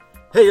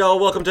Hey y'all,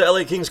 welcome to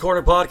LA Kings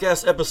Corner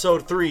Podcast,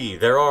 Episode 3.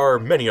 There are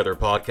many other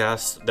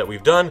podcasts that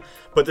we've done,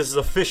 but this is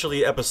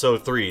officially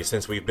Episode 3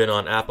 since we've been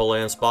on Apple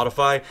and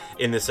Spotify.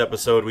 In this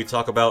episode, we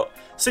talk about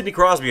Sidney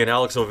Crosby and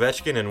Alex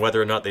Ovechkin and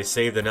whether or not they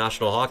saved the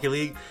National Hockey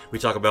League. We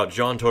talk about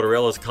John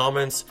Tortorella's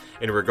comments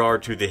in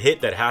regard to the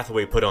hit that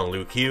Hathaway put on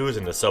Luke Hughes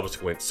and the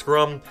subsequent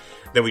scrum.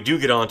 Then we do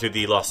get on to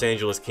the Los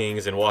Angeles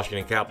Kings and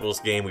Washington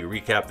Capitals game. We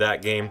recap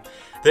that game.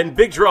 Then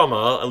big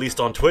drama, at least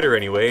on Twitter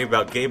anyway,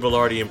 about Gabe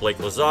Vilardi and Blake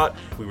Lizotte.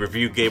 We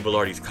review Gabe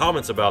Vilardi's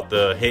comments about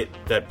the hit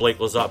that Blake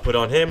Lizotte put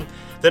on him.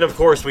 Then, of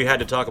course, we had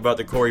to talk about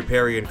the Corey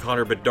Perry and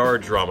Connor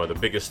Bedard drama, the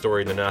biggest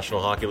story in the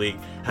National Hockey League.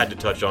 Had to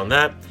touch on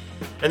that.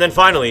 And then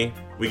finally,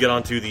 we get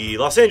on to the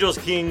Los Angeles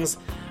Kings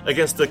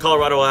against the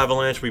Colorado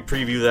Avalanche. We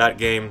preview that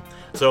game.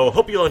 So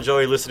hope you'll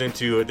enjoy listening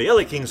to the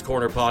LA Kings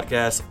Corner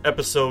Podcast,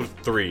 Episode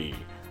 3.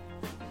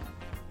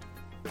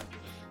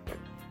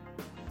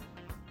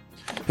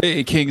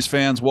 Hey, Kings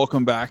fans,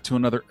 welcome back to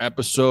another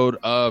episode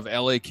of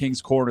LA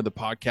Kings Corner, the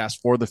podcast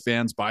for the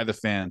fans, by the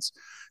fans.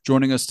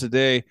 Joining us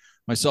today,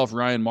 myself,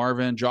 Ryan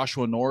Marvin,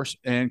 Joshua Norse,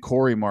 and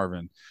Corey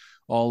Marvin,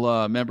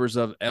 all members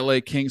of LA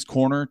Kings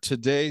Corner.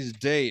 Today's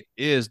date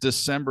is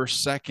December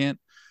 2nd,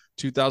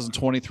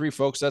 2023,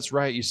 folks. That's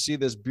right. You see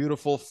this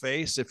beautiful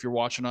face if you're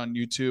watching on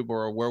YouTube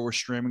or where we're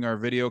streaming our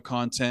video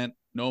content.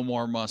 No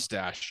more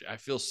mustache. I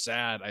feel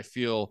sad. I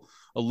feel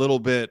a little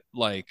bit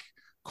like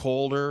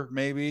colder,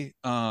 maybe.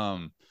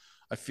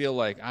 I feel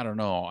like, I don't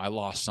know, I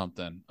lost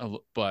something,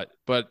 but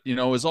you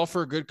know, it was all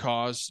for a good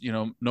cause. You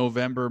know,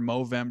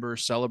 Movember,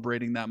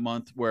 celebrating that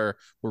month where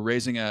we're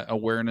raising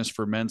awareness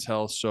for men's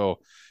health. So,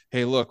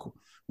 hey, look,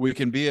 we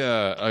can be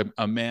a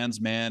man's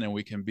man and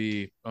we can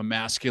be a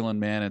masculine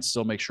man and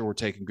still make sure we're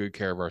taking good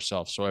care of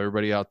ourselves. So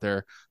everybody out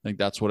there, I think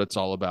that's what it's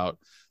all about.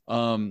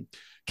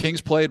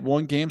 Kings played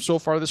one game so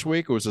far this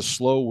week. It was a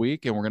slow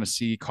week, and we're going to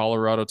see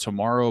Colorado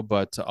tomorrow,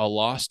 but a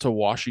loss to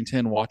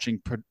Washington,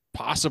 watching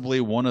possibly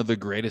one of the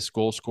greatest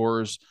goal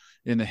scorers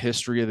in the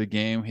history of the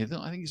game. I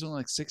think he's only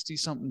like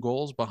 60-something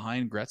goals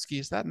behind Gretzky.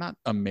 Is that not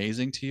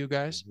amazing to you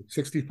guys?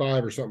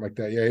 65 or something like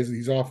that. Yeah,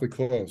 he's awfully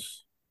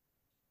close.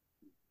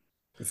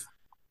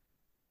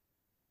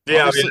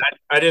 Yeah, I mean,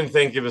 I didn't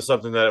think it was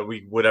something that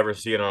we would ever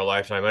see in our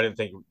lifetime. I didn't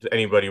think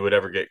anybody would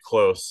ever get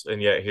close,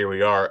 and yet here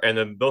we are. And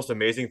the most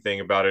amazing thing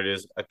about it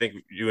is, I think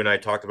you and I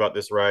talked about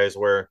this, Rise,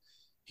 where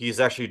he's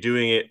actually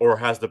doing it or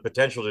has the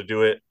potential to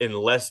do it in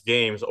less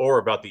games or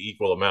about the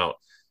equal amount.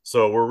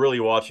 So we're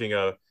really watching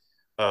a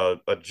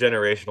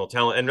generational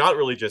talent, and not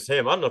really just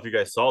him. I don't know if you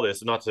guys saw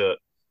this, not to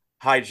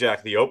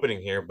hijack the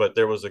opening here, but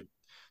there was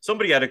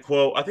somebody had a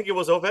quote. I think it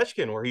was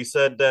Ovechkin, where he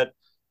said that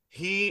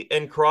he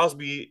and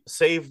Crosby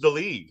saved the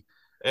league.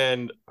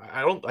 And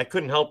I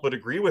couldn't help but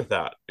agree with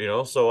that, you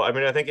know? So, I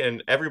mean, I think,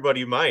 and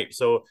everybody might.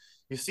 So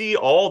you see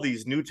all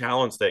these new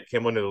talents that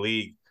came into the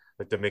league,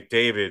 like the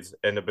McDavids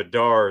and the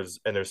Bedards,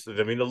 and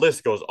the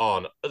list goes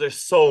on. There's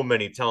so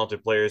many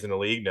talented players in the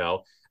league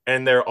now.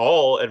 And they're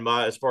all,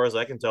 as far as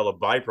I can tell, a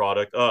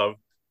byproduct of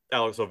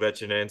Alex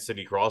Ovechkin and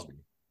Sidney Crosby.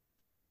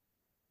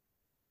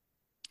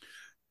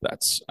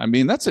 That's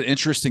an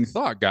interesting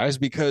thought, guys,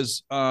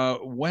 because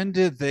when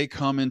did they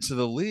come into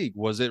the league?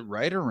 Was it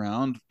right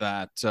around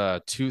that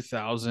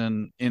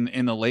 2000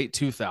 in the late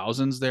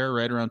 2000s there,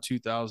 right around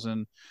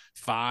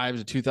 2005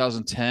 to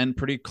 2010,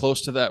 pretty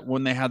close to that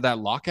when they had that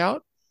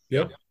lockout?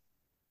 Yep.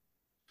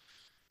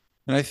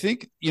 And I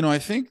think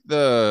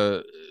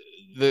the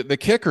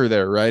kicker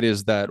there, right,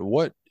 is that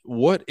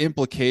what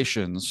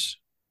implications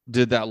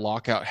did that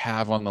lockout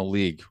have on the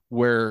league,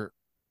 where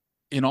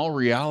in all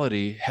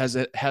reality, has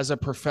a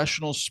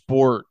professional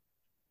sport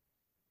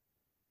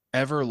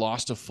ever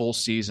lost a full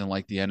season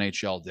like the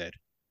NHL did?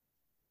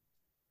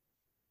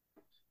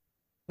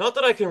 Not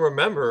that I can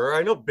remember.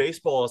 I know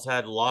baseball has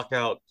had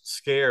lockout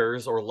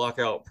scares or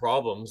lockout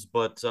problems,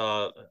 but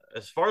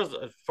as far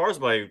as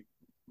my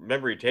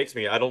memory takes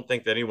me, I don't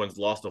think that anyone's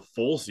lost a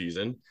full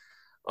season.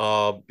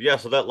 Yeah,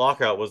 so that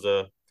lockout was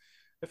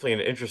definitely an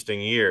interesting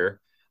year.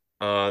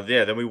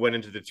 Yeah, then we went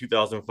into the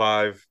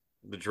 2005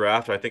 the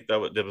draft. I think that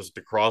was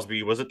the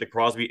Crosby. Was it the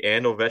Crosby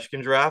and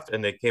Ovechkin draft?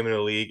 And they came into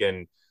the league,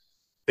 and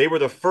they were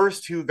the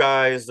first two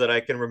guys that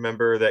I can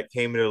remember that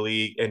came into the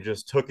league and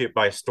just took it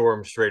by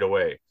storm straight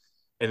away.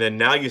 And then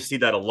now you see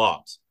that a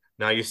lot.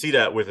 Now you see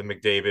that with a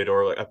McDavid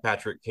or like a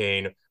Patrick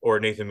Kane or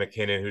Nathan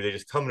McKinnon, who they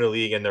just come into the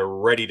league and they're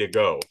ready to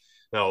go.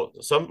 Now,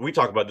 we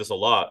talk about this a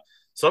lot.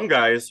 Some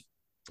guys,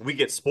 we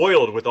get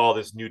spoiled with all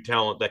this new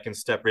talent that can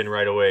step in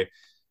right away.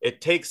 It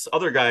takes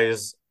other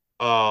guys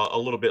a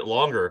little bit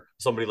longer,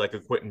 somebody like a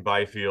Quentin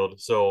Byfield.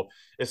 So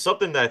it's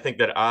something that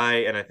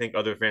I think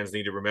other fans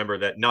need to remember,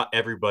 that not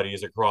everybody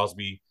is a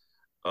Crosby,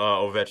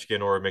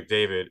 Ovechkin, or a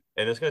McDavid,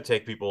 and it's going to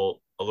take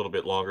people a little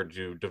bit longer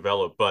to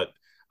develop. But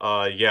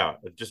yeah,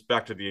 just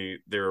back to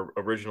their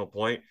original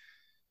point.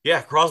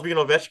 Yeah, Crosby and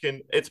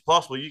Ovechkin, it's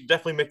possible. You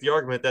definitely make the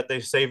argument that they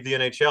saved the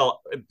NHL,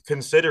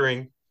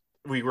 considering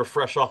we were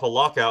fresh off a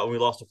lockout and we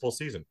lost a full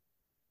season.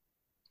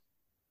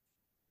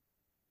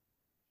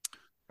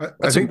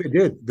 I think they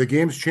did. The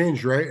game's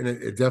changed, right? And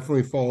it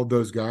definitely followed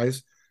those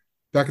guys.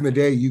 Back in the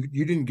day, you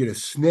didn't get a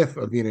sniff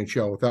of the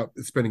NHL without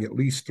spending at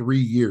least 3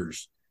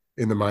 years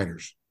in the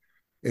minors.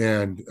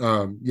 And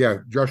yeah,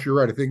 Josh, you're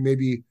right. I think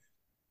maybe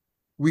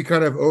we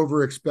kind of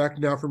over expect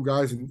now from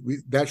guys, and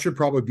that should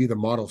probably be the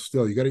model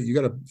still. You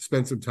got to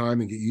spend some time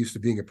and get used to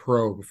being a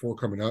pro before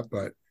coming up.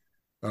 But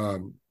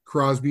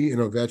Crosby and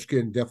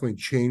Ovechkin definitely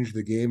changed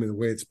the game and the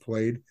way it's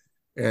played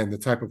and the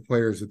type of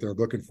players that they're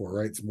looking for.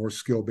 Right, it's more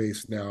skill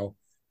based now,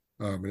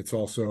 and it's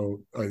also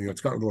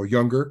it's gotten a little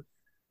younger,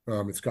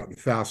 it's gotten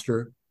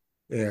faster,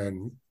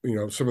 and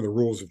some of the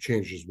rules have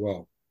changed as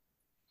well.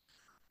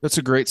 That's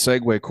a great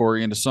segue,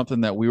 Corey, into something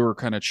that we were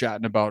kind of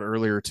chatting about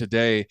earlier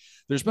today.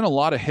 There's been a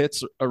lot of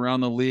hits around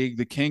the league.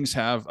 The Kings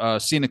have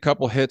seen a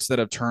couple hits that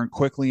have turned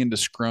quickly into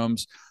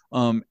scrums.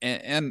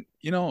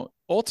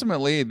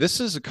 Ultimately, this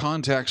is a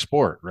contact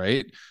sport,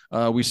 right?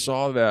 We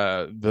saw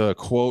the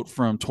quote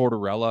from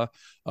Tortorella,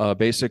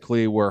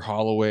 basically where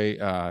Holloway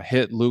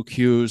hit Luke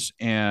Hughes,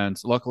 and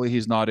luckily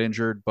he's not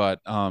injured. But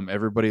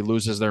everybody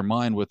loses their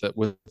mind with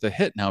the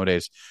hit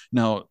nowadays.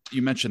 Now,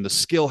 you mentioned the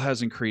skill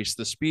has increased,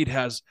 the speed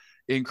has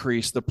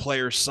increased, the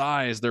player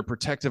size, their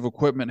protective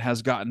equipment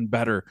has gotten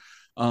better,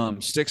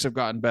 sticks have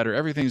gotten better,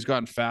 everything's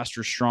gotten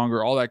faster,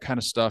 stronger, all that kind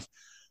of stuff.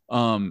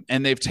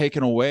 And they've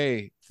taken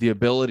away the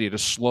ability to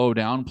slow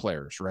down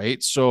players,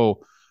 right?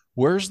 So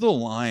where's the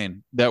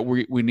line that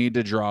we need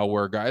to draw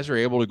where guys are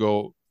able to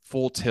go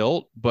full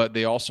tilt, but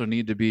they also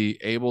need to be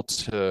able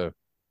to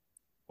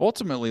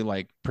ultimately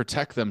like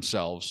protect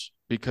themselves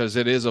because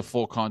it is a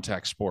full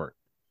contact sport?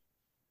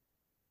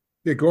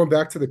 Yeah, going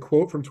back to the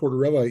quote from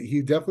Tortorella,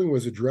 he definitely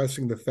was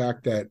addressing the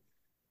fact that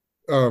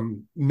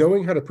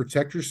knowing how to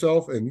protect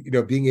yourself and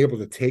being able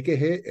to take a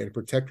hit and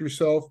protect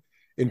yourself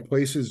in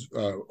places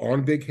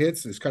on big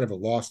hits is kind of a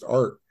lost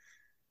art.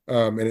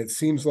 And it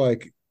seems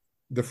like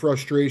the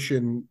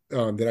frustration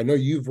that I know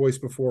you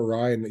voiced before,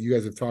 Ryan, that you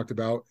guys have talked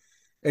about.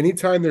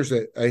 Anytime there's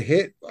a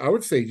hit, I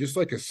would say just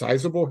like a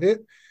sizable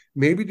hit,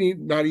 maybe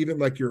not even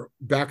like your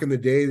back in the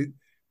day,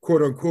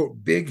 quote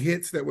unquote, big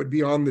hits that would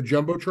be on the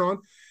Jumbotron,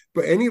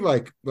 but any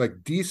like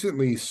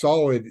decently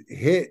solid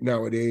hit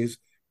nowadays,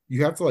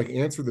 you have to like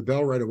answer the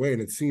bell right away.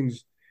 And it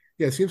seems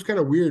kind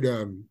of weird.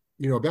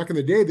 Back in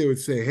the day, they would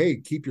say, hey,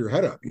 keep your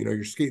head up.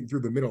 You're skating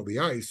through the middle of the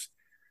ice.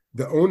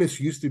 The onus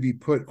used to be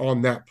put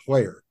on that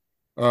player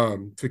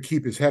to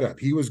keep his head up.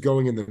 He was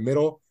going in the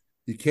middle.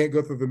 You can't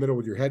go through the middle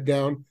with your head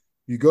down.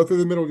 You go through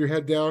the middle with your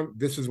head down,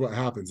 this is what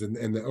happens.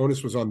 And the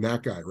onus was on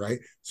that guy, right?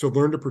 So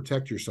learn to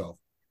protect yourself.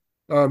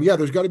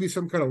 There's got to be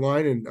some kind of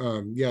line.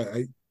 And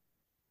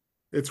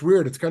it's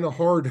weird. It's kind of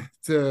hard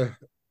to,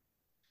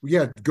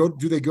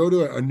 do they go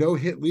to a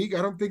no-hit league?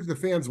 I don't think the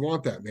fans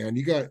want that, man.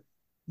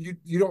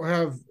 You don't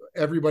have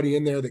everybody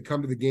in there that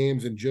come to the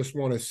games and just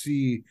want to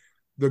see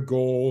the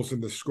goals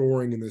and the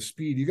scoring and the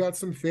speed. You got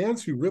some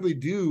fans who really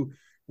do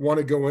want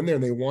to go in there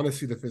and they want to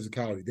see the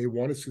physicality. They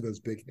want to see those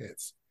big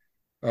hits.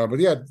 But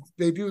yeah,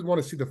 they do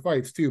want to see the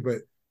fights too. But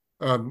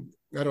I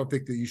don't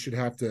think that you should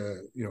have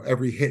to,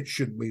 every hit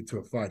shouldn't lead to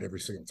a fight every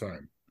single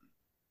time.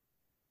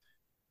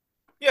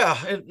 Yeah,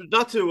 and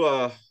not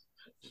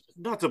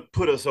to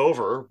put us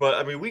over, but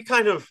I mean, we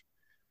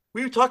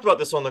talked about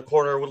this on the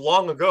corner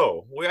long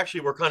ago. We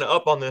actually were kind of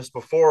up on this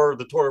before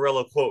the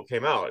Tortorella quote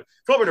came out. If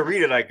you want me to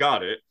read it, I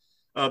got it.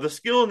 The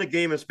skill in the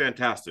game is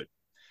fantastic.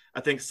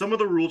 I think some of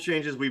the rule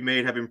changes we've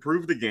made have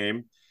improved the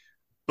game,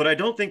 but I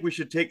don't think we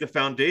should take the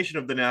foundation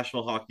of the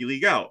National Hockey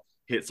League out.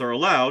 Hits are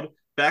allowed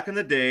back in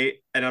the day,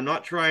 and I'm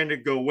not trying to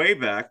go way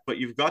back, but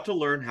you've got to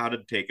learn how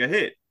to take a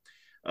hit.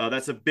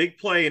 That's a big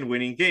play in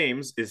winning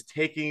games, is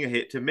taking a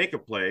hit to make a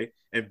play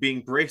and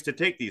being braced to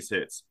take these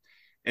hits.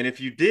 And if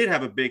you did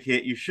have a big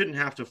hit, you shouldn't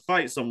have to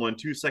fight someone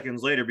 2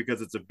 seconds later because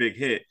it's a big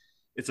hit.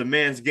 It's a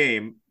man's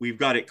game. We've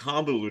got it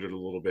convoluted a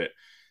little bit.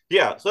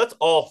 Yeah, so that's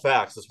all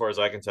facts as far as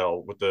I can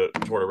tell with the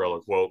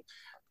Tortorella quote.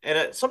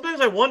 And sometimes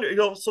I wonder,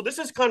 so this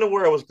is kind of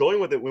where I was going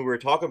with it when we were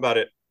talking about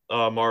it,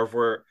 Marv,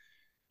 where,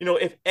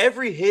 if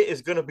every hit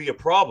is going to be a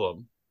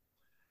problem,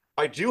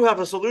 I do have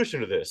a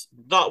solution to this.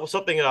 Not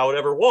something that I would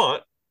ever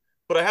want,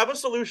 but I have a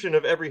solution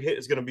if every hit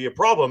is going to be a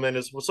problem. And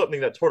it's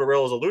something that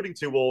Tortorella is alluding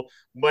to. Well,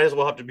 might as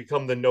well have to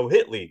become the no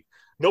hit league.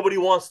 Nobody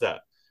wants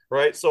that,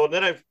 right? So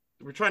then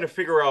we're trying to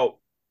figure out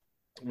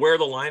where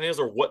the line is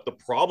or what the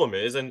problem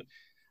is. And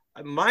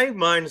my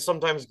mind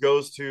sometimes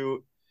goes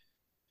to,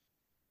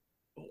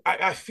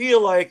 I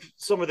feel like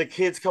some of the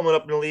kids coming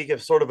up in the league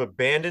have sort of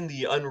abandoned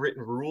the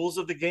unwritten rules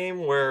of the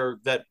game where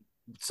that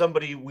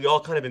somebody we all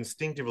kind of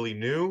instinctively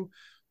knew.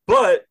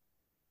 But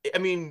I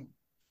mean,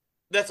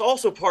 that's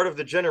also part of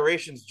the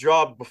generation's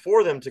job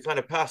before them to kind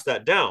of pass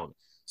that down.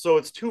 So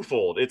it's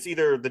twofold. It's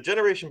either the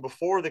generation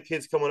before the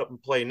kids coming up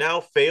and play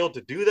now failed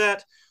to do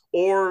that,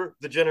 or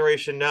the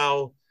generation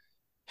now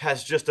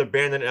has just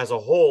abandoned it as a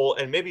whole.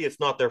 And maybe it's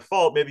not their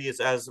fault. Maybe it's,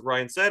 as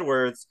Ryan said,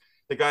 where it's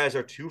the guys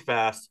are too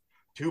fast,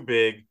 too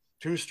big,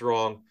 too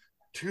strong,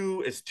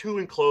 it's too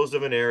enclosed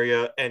of an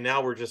area. And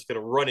now we're just going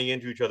to running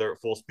into each other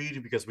at full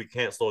speed because we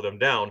can't slow them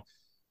down.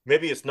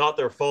 Maybe it's not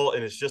their fault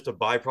and it's just a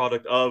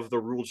byproduct of the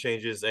rule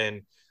changes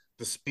and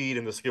the speed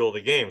and the skill of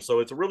the game. So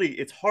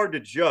it's hard to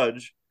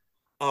judge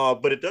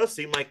But it does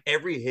seem like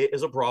every hit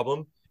is a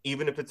problem,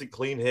 even if it's a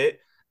clean hit.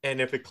 And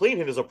if a clean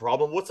hit is a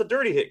problem, what's a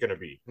dirty hit going to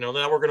be? Now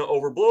we're going to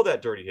overblow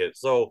that dirty hit.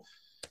 So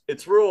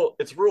it's real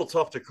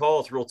tough to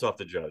call. It's real tough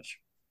to judge.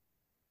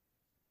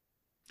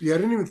 Yeah, I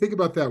didn't even think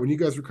about that when you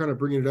guys were kind of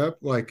bringing it up.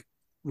 Like,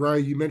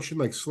 Ryan, you mentioned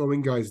like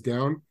slowing guys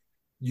down.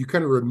 You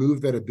kind of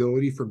remove that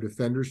ability from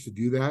defenders to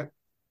do that.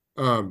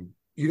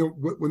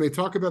 When they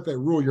talk about that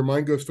rule, your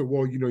mind goes to,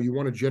 well, you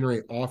want to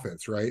generate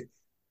offense, right?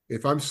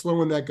 If I'm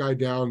slowing that guy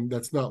down,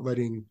 that's not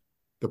letting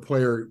the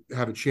player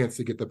have a chance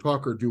to get the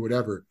puck or do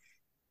whatever.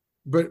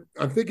 But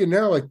I'm thinking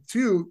now, like,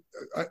 too,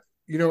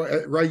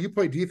 right? You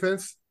play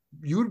defense,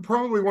 you would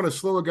probably want to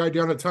slow a guy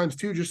down at times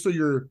too, just so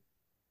your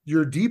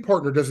D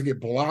partner doesn't get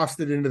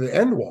blasted into the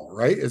end wall,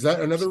 right? Is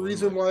that another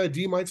reason Absolutely. why a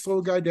D might slow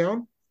a guy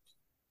down?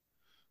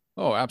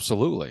 Oh,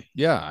 absolutely.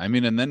 Yeah. I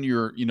mean, and then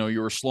you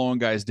were slowing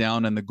guys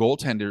down, and the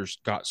goaltenders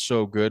got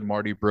so good,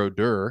 Marty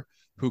Brodeur,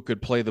 who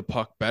could play the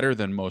puck better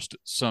than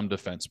some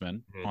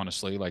defensemen, Mhm.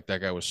 honestly. Like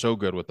that guy was so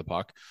good with the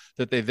puck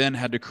that they then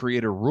had to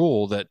create a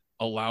rule that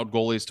allowed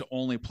goalies to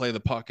only play the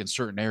puck in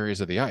certain areas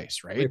of the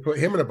ice, They right? put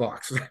him in a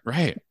box.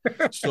 Right.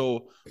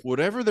 So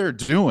whatever they're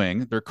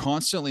doing, they're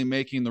constantly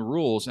making the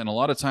rules. And a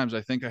lot of times,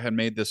 I think I had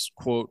made this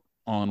quote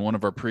on one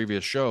of our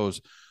previous shows.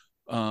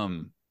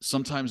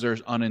 Sometimes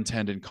there's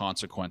unintended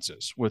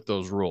consequences with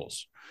those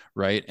rules,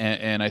 right?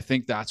 And I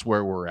think that's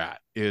where we're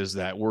at, is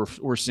that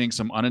we're seeing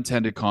some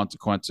unintended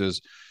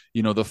consequences.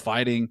 The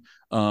fighting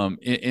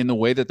in the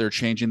way that they're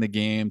changing the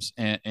games,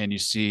 and you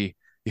see,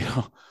 you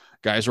know,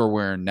 guys are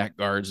wearing neck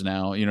guards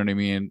now. You know what I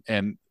mean?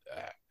 And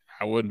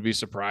I wouldn't be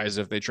surprised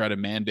if they try to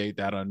mandate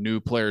that on new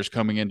players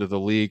coming into the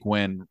league,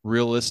 when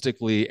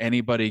realistically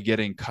anybody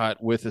getting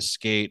cut with a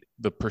skate,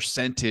 the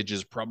percentage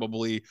is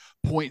probably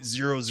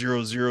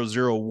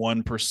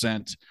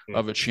 0.00001% Mhm.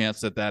 of a chance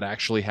that that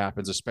actually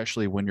happens,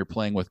 especially when you're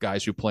playing with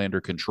guys who play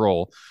under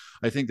control.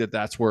 I think that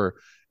that's where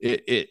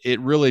it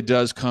really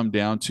does come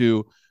down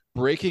to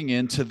breaking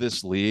into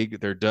this league.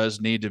 There does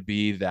need to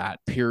be that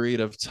period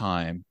of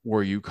time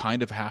where you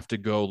kind of have to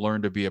go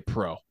learn to be a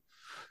pro,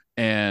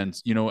 and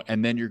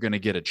then you're going to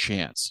get a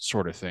chance,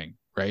 sort of thing,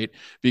 right?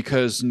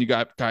 Because you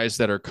got guys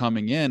that are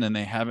coming in and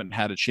they haven't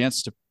had a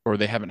chance to, or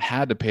they haven't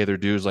had to pay their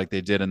dues like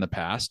they did in the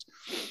past,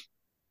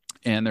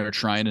 and they're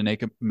trying to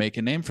make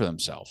a name for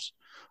themselves.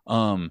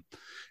 um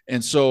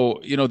and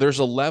so, there's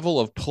a level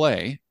of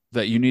play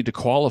that you need to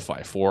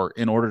qualify for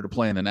in order to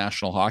play in the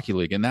National Hockey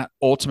League. And that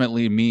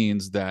ultimately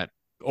means that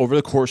over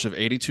the course of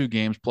 82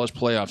 games plus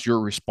playoffs, you're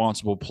a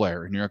responsible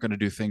player, and you're not going to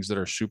do things that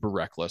are super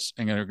reckless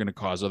and are going to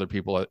cause other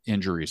people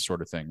injuries,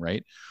 sort of thing,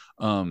 right?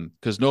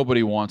 Because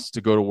nobody wants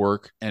to go to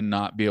work and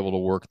not be able to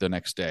work the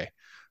next day,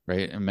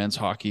 right? In men's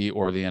hockey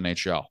or the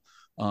NHL,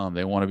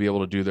 they want to be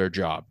able to do their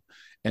job,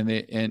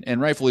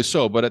 and rightfully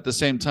so. But at the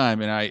same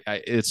time, and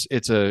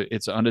it's an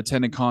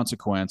unintended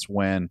consequence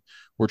when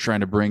we're trying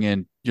to bring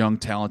in young,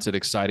 talented,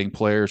 exciting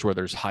players where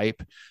there's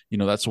hype.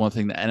 That's one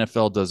thing the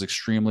NFL does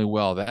extremely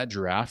well. That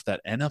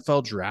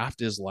NFL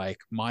draft is like,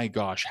 my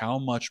gosh, how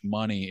much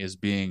money is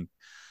being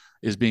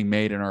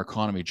made in our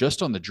economy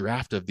just on the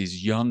draft of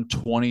these young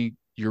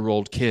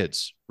 20-year-old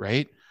kids,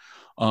 right?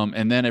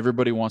 And then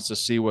everybody wants to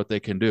see what they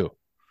can do.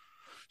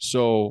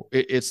 So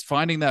it's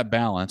finding that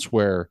balance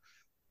where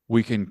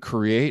we can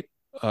create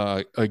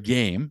a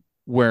game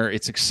where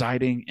it's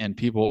exciting and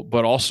people,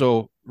 but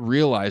also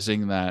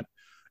realizing that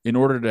in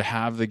order to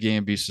have the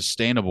game be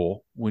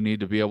sustainable, we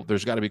need to be able,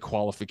 there's got to be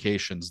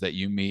qualifications that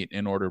you meet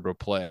in order to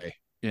play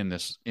in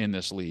this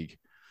league.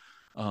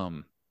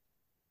 Um,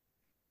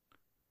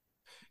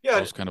 that Yeah,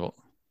 was kind of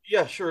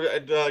yeah, sure.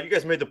 And, you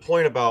guys made the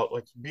point about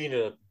like being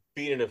a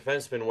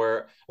defenseman,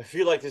 where I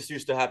feel like this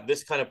used to happen.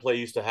 This kind of play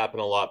used to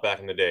happen a lot back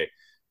in the day,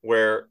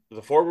 where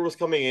the forward was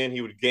coming in, he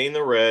would gain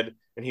the red,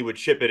 and he would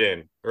chip it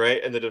in,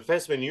 right? And the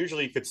defenseman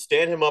usually could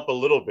stand him up a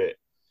little bit.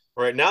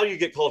 Right now, you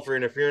get called for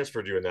interference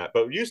for doing that,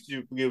 but used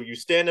to you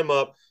stand him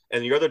up,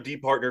 and your other D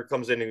partner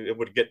comes in and it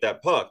would get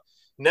that puck.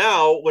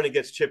 Now, when it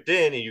gets chipped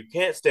in and you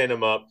can't stand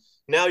him up,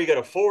 now you got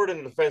a forward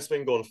and a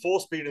defenseman going full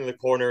speed in the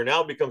corner.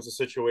 Now it becomes a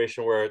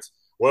situation where it's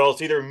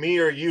either me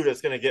or you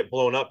that's going to get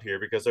blown up here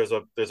because there's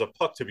a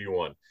puck to be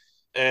won.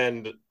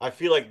 And I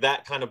feel like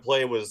that kind of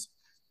play was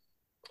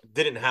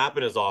didn't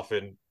happen as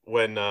often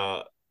when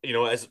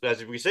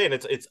as we say, and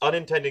it's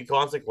unintended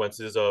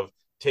consequences of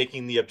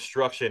taking the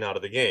obstruction out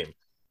of the game.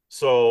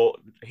 So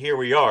here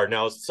we are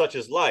now. Such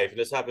is life, and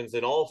this happens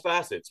in all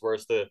facets, where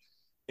it's the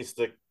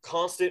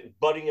constant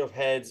butting of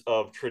heads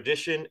of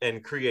tradition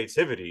and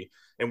creativity,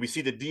 and we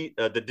see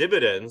the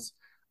dividends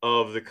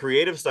of the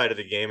creative side of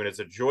the game, and it's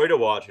a joy to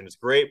watch, and it's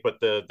great. But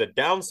the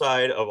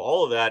downside of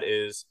all of that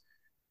is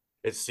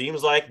it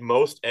seems like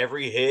most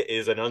every hit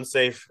is an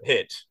unsafe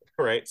hit,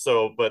 right?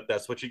 So, but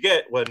that's what you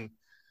get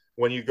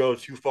when you go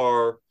too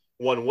far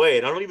one way.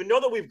 And I don't even know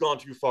that we've gone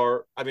too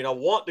far. I mean, I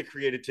want the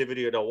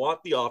creativity and I want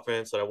the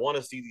offense and I want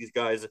to see these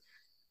guys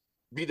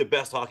be the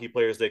best hockey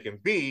players they can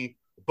be,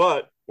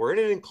 but we're in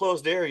an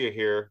enclosed area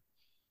here.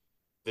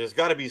 There's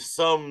got to be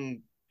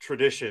some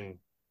tradition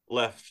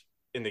left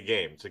in the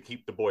game to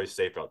keep the boys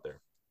safe out there.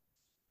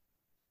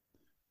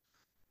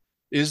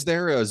 Is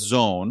there a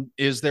zone?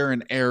 Is there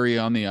an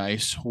area on the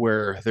ice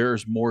where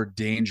there's more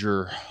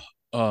danger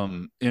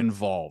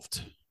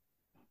involved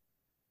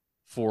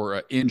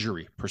for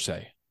injury per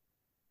se?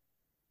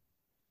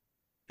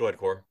 Go ahead,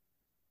 Core.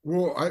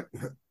 Well,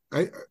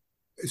 I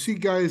see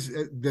guys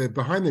at the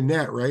behind the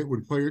net, right?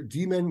 When player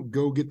D men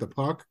go get the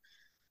puck,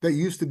 that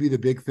used to be the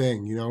big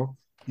thing.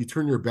 You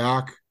turn your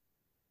back.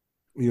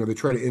 They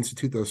try to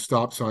institute those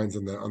stop signs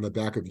on the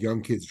back of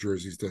young kids'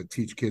 jerseys to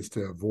teach kids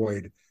to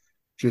avoid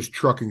just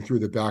trucking through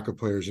the back of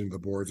players into the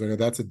boards. I know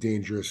that's a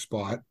dangerous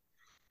spot.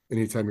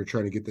 Anytime you're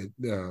trying to get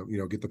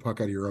the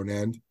puck out of your own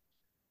end.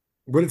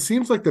 But it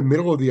seems like the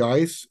middle of the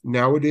ice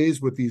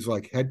nowadays with these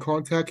like head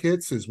contact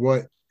hits is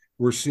what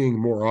we're seeing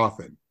more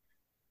often.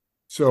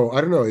 So I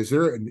don't know. Is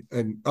there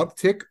an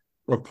uptick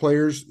of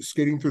players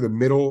skating through the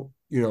middle,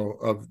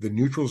 of the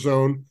neutral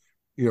zone,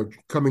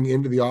 coming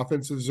into the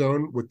offensive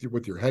zone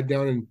with your head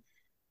down and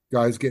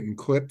guys getting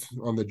clipped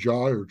on the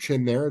jaw or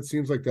chin there? It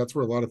seems like that's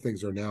where a lot of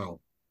things are now.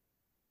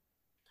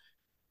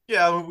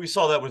 Yeah, we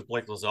saw that with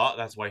Blake Lizotte.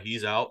 That's why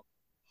he's out.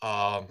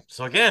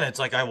 So again, it's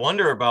like I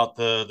wonder about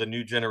the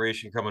new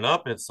generation coming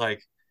up. It's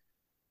like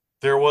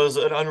there was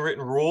an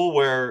unwritten rule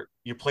where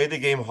you play the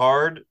game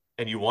hard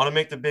and you want to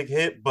make the big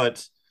hit,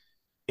 but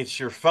it's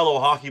your fellow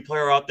hockey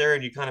player out there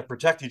and you kind of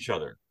protect each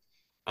other.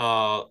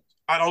 Uh,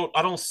 I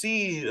don't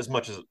see as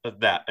much as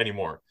that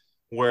anymore,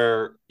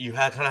 where you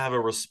kind of have a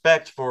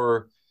respect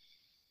for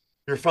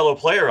your fellow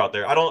player out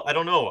there. I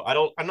don't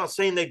know. I'm not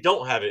saying they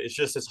don't have it. It's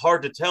just it's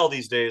hard to tell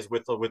these days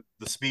with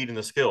the speed and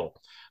the skill.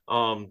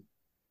 Um,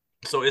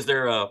 so is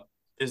there a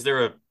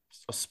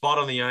spot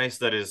on the ice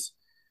that is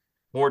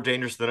more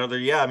dangerous than other?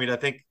 Yeah, I mean I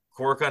think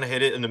Core kind of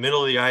hit it in the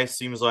middle of the ice.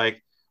 Seems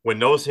like when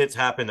those hits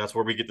happen, that's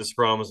where we get the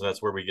scrums and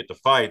that's where we get the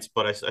fights.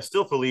 But I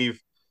still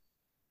believe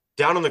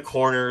down in the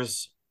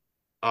corners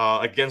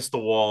against the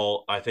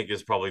wall, I think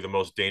is probably the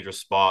most dangerous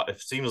spot. It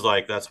seems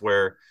like that's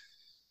where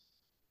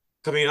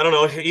I mean, I don't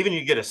know. Even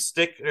you get a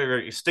stick or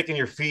you stick in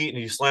your feet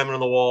and you slam it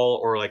on the wall,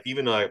 or like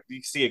even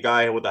you see a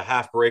guy with a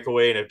half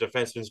breakaway and a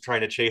defenseman's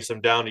trying to chase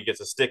him down. He gets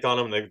a stick on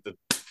him, and the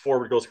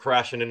forward goes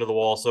crashing into the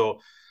wall.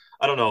 So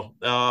I don't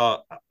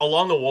know.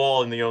 Along the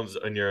wall in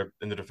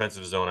the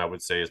defensive zone, I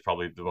would say is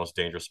probably the most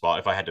dangerous spot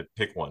if I had to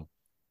pick one.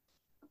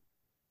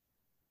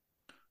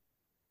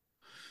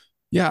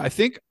 Yeah, I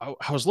think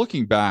I was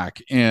looking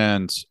back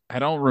and I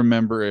don't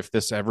remember if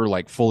this ever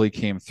like fully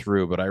came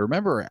through, but I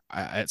remember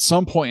at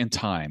some point in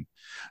time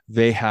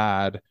they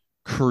had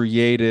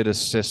created a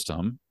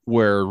system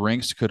where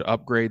rinks could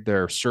upgrade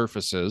their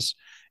surfaces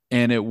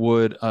and it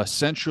would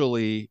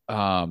essentially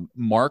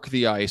mark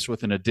the ice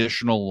with an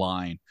additional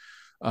line,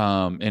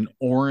 an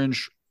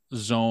orange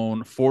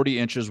zone 40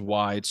 inches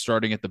wide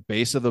starting at the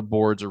base of the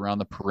boards around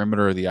the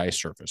perimeter of the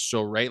ice surface.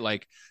 So right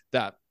like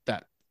that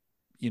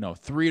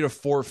 3 to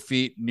 4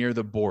 feet near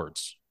the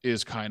boards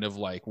is kind of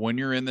like when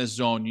you're in this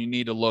zone, you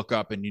need to look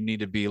up and you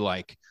need to be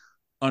like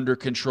under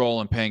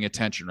control and paying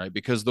attention, right?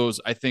 Because those,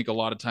 I think a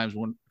lot of times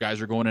when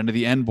guys are going into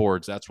the end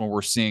boards, that's when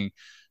we're seeing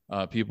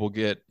people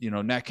get,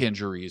 neck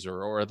injuries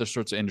or other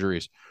sorts of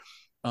injuries.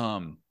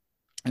 And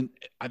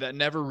that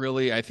never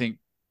really, I think,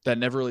 that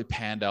never really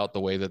panned out the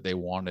way that they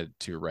wanted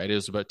to, right? It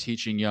was about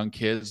teaching young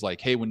kids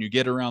like, hey, when you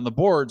get around the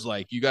boards,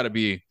 like you've got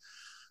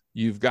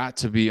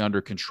to be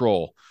under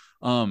control.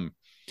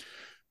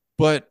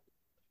 But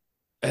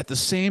at the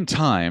same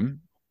time,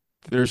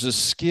 there's a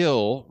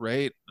skill,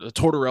 right?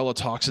 Tortorella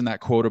talks in that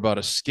quote about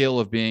a skill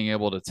of being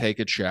able to take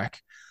a check.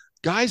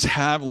 Guys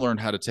have learned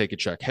how to take a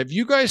check. Have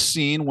you guys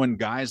seen when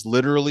guys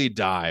literally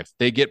dive?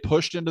 They get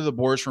pushed into the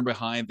boards from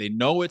behind. They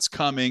know it's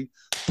coming.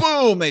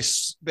 Boom!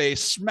 They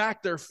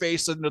smack their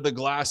face into the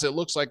glass. It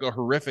looks like a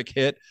horrific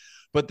hit,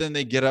 but then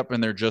they get up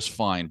and they're just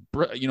fine.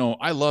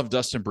 I love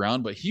Dustin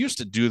Brown, but he used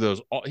to do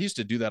those. He used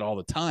to do that all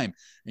the time.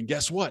 And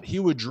guess what? He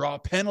would draw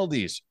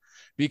penalties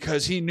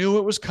because he knew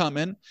it was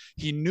coming.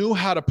 He knew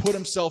how to put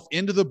himself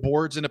into the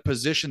boards in a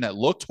position that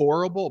looked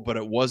horrible, but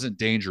it wasn't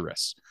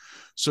dangerous.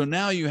 So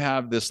now you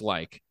have this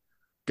like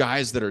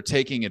guys that are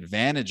taking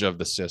advantage of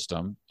the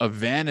system,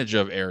 advantage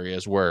of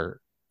areas where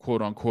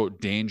quote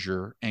unquote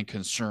danger and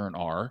concern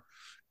are,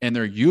 and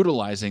they're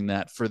utilizing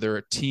that for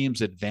their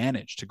team's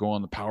advantage to go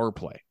on the power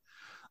play.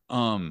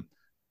 Um,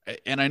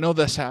 and I know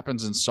this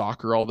happens in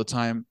soccer all the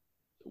time.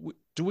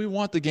 Do we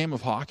want the game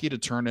of hockey to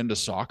turn into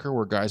soccer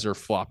where guys are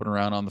flopping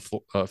around on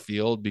the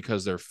field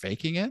because they're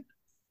faking it?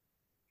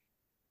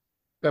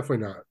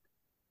 Definitely not.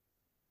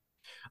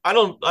 I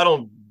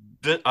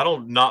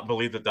don't not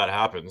believe that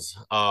happens.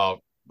 I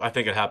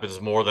think it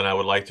happens more than I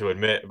would like to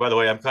admit. By the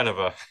way, I'm kind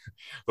of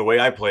the way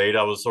I played,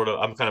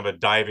 I'm kind of a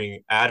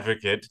diving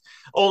advocate,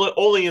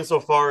 only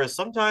insofar as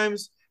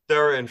sometimes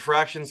there are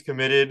infractions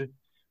committed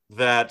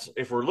that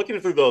if we're looking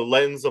through the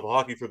lens of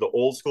hockey, through the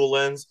old school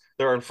lens,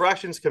 there are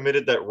infractions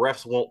committed that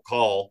refs won't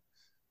call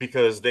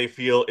because they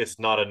feel it's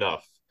not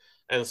enough.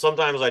 And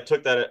sometimes I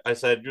took that, I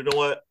said, you know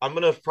what? I'm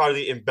going to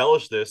probably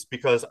embellish this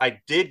because I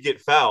did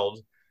get fouled,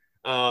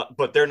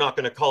 but they're not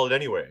going to call it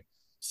anyway.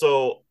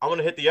 So I'm going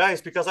to hit the ice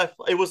because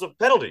it was a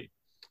penalty,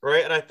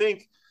 right? And I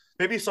think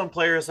maybe some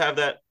players have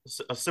a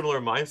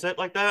similar mindset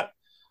like that.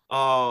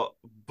 Uh,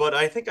 but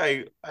I think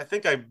I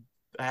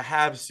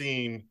have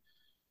seen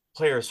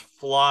players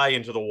fly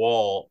into the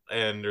wall,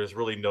 and there's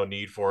really no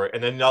need for it.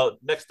 And then now,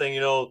 next thing you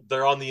know,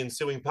 they're on the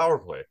ensuing power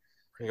play.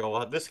 You go,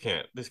 well, this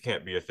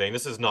can't be a thing.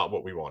 This is not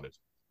what we wanted.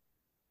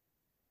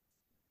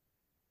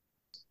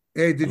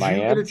 Hey, did Am I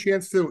you get a in?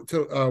 chance to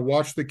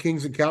watch the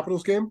Kings and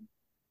Capitals game?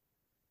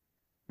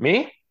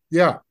 Me?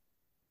 Yeah.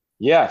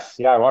 Yes.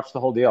 Yeah, I watched the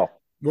whole deal.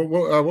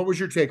 What was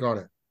your take on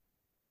it?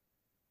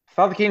 I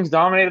thought the Kings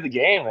dominated the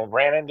game. They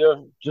ran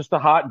into just a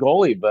hot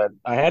goalie, but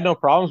I had no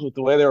problems with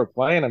the way they were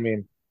playing. I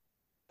mean,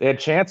 they had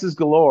chances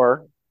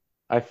galore.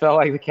 I felt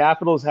like the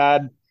Capitals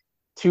had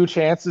two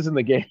chances in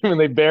the game and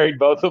they buried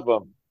both of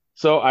them.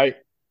 So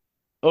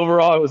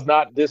overall I was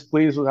not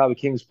displeased with how the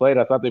Kings played.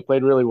 I thought they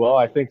played really well.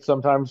 I think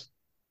sometimes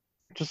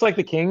just like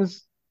the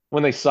Kings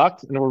when they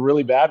sucked and were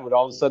really bad would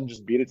all of a sudden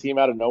just beat a team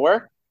out of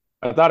nowhere.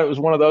 I thought it was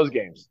one of those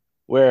games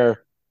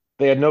where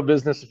they had no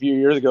business a few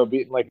years ago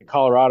beating like the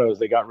Colorados.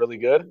 They got really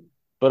good,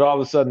 but all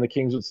of a sudden the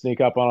Kings would sneak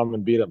up on them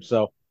and beat them.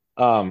 So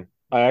I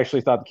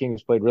actually thought the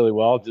Kings played really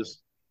well.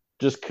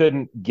 Just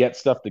couldn't get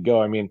stuff to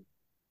go. I mean,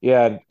 you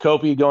had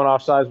Kopi going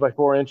off sides by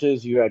 4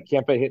 inches. You had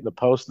Kempe hitting the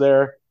post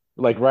there,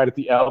 like right at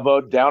the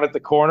elbow, down at the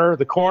corner of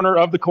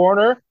the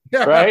corner,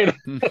 Yeah. right?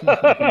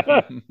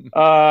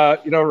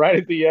 Right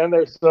at the end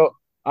there. So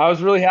I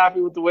was really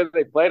happy with the way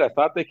they played. I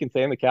thought they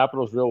contained the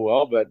Capitals real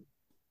well, but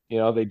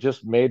they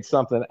just made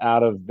something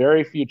out of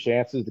very few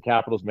chances the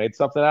Capitals made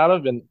something out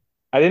of. And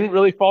I didn't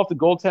really fault the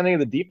goaltending of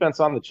the defense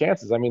on the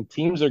chances. I mean,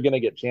 teams are going to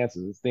get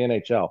chances. It's the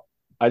NHL.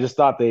 I just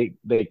thought they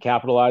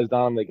capitalized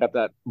on them. They got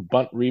that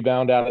bunt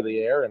rebound out of the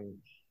air, and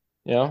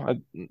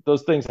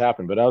those things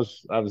happen. But I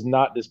was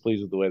not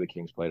displeased with the way the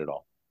Kings played at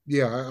all.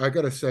 Yeah, I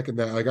got to second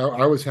that. Like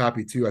I was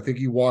happy too. I think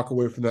you walk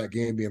away from that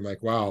game being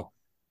like, wow,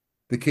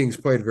 the Kings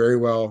played very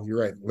well.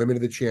 You're right,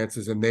 limited the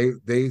chances, and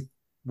they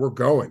were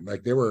going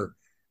like they were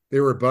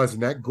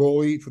buzzing. That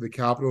goalie for the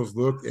Capitals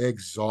looked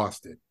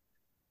exhausted,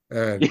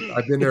 and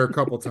I've been there a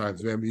couple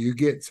times, man. But you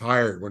get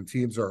tired when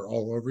teams are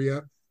all over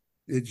you.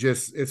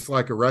 It's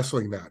like a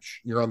wrestling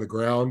match. You're on the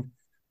ground,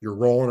 you're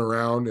rolling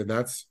around, and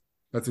that's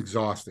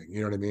exhausting.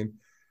 You know what I mean?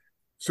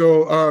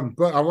 So,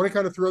 but I want to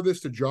kind of throw this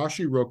to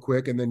Joshy real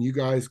quick, and then you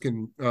guys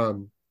can,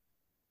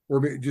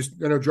 or just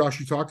I know Josh,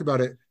 you talked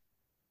about it.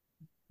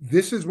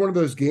 This is one of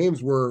those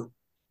games where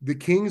the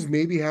Kings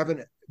maybe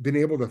haven't been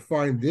able to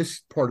find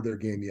this part of their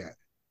game yet.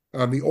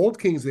 The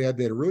old Kings they had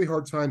a really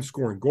hard time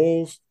scoring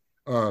goals,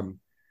 um,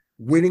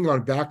 winning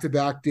on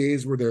back-to-back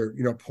days where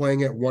they're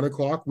playing at 1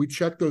 o'clock. We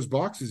checked those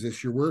boxes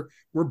this year.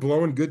 We're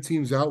blowing good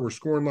teams out. We're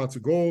scoring lots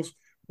of goals.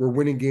 We're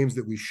winning games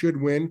that we should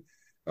win.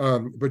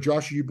 But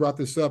Josh, you brought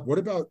this up. What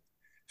about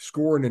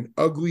scoring an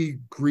ugly,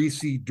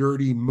 greasy,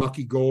 dirty,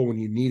 mucky goal when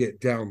you need it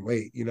down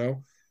late?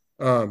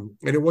 And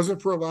it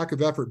wasn't for a lack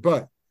of effort,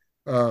 but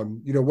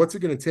what's it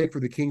going to take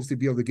for the Kings to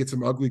be able to get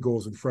some ugly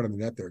goals in front of the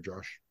net there,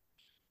 Josh?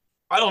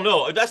 I don't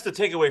know. That's the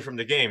takeaway from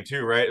the game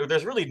too, right?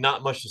 There's really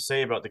not much to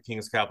say about the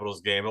Kings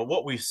Capitals game. And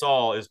what we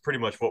saw is pretty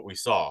much what we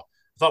saw. I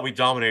thought we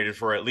dominated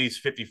for at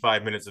least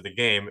 55 minutes of the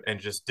game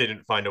and just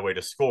didn't find a way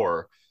to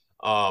score.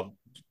 Um,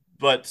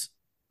 but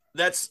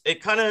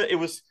it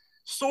was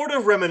sort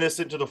of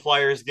reminiscent to the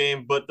Flyers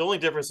game, but the only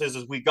difference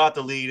is we got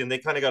the lead and they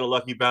kind of got a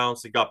lucky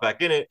bounce. They got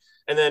back in it.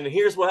 And then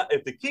here's what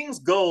if the Kings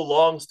go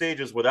long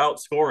stages without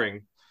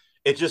scoring,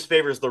 it just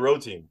favors the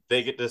road team.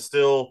 They get to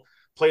still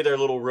play their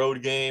little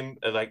road game,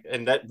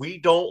 and that we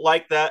don't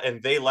like that,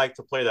 and they like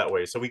to play that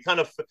way. So we kind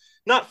of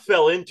not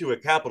fell into a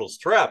Capitals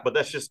trap, but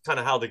that's just kind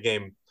of how the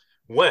game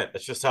went.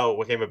 That's just how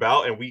it came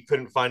about, and we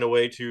couldn't find a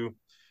way to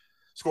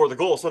score the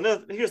goal. So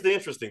now, here's the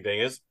interesting thing: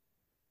 is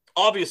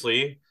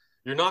obviously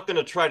you're not going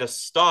to try to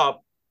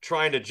stop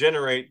trying to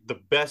generate the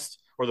best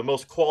or the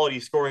most quality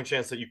scoring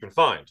chance that you can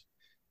find.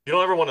 You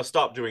don't ever want to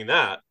stop doing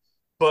that,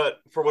 but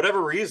for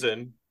whatever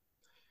reason,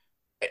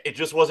 it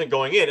just wasn't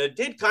going in. It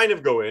did kind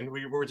of go in.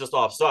 We were just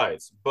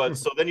offsides. But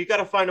so then you got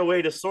to find a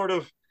way to sort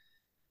of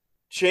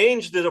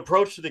change the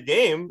approach to the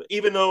game,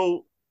 even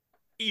though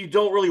you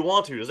don't really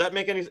want to. Does that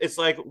make any? It's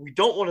like we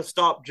don't want to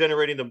stop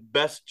generating the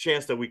best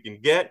chance that we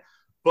can get,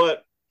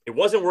 but it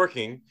wasn't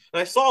working.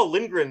 And I saw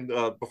Lindgren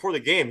before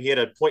the game. He had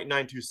a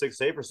 .926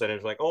 save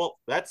percentage. Like, oh,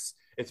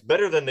 it's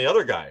better than the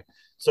other guy.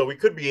 So we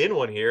could be in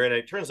one here, and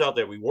it turns out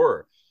that we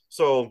were.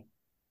 So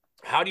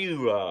how do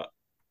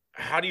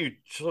you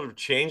sort of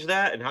change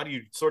that, and how do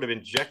you sort of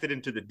inject it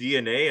into the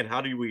DNA, and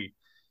how do we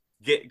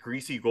get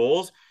greasy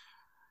goals?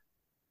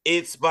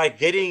 It's by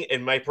getting,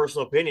 in my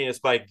personal opinion, it's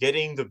by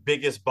getting the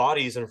biggest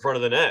bodies in front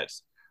of the net.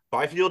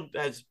 Byfield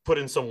has put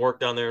in some work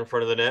down there in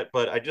front of the net,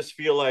 but I just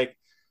feel like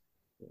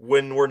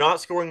when we're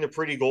not scoring the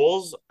pretty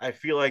goals, I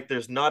feel like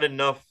there's not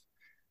enough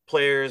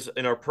players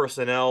in our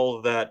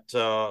personnel that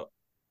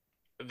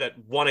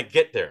want to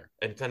get there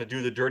and kind of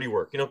do the dirty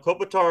work.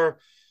 Kopitar,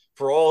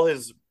 for all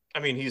his, I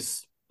mean,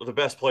 he's the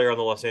best player on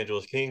the Los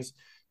Angeles Kings.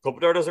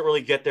 Kopitar doesn't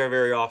really get there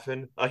very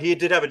often. He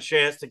did have a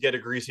chance to get a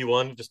greasy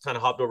one, just kind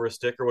of hopped over a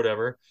stick or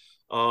whatever.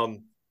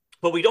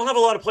 But we don't have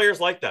a lot of players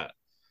like that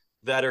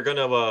are going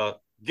to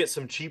get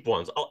some cheap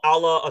ones, a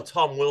la a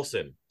Tom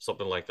Wilson,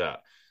 something like that.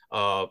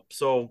 I'm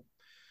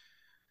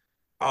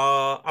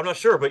not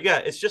sure, but yeah,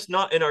 it's just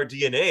not in our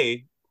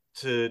DNA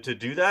to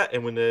do that.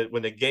 And when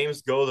the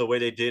games go the way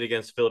they did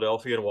against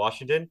Philadelphia and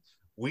Washington,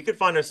 we could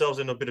find ourselves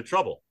in a bit of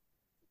trouble.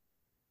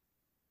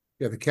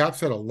 Yeah, the Caps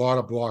had a lot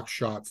of block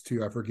shots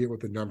too. I forget what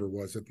the number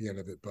was at the end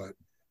of it, but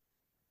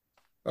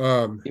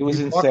It you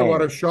was block a lot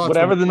insane. of shots when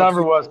Whatever the the pucks.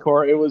 number was,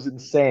 Corey, it was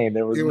insane.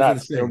 They were It was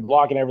nuts. They were insane.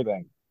 blocking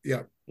everything.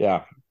 Yeah,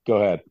 Yeah, go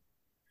ahead.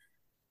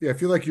 yeah. I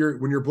feel like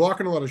when you're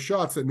blocking a lot of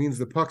shots, that means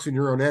the puck's in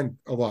your own end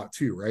a lot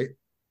too, right?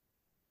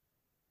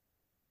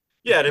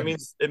 Yeah, and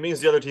it means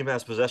the other team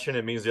has possession.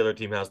 It means the other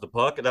team has the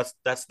puck.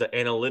 That's the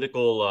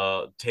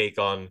analytical take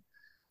on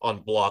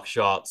block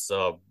shots.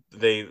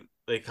 They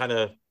kind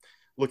of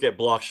look at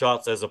block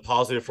shots as a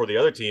positive for the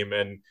other team,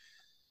 and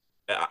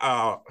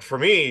for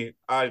me,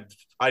 I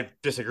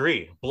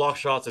disagree. Block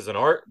shots is an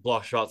art.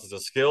 Block shots is a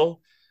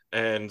skill,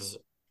 and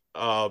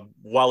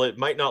while it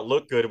might not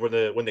look good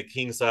when the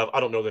Kings have,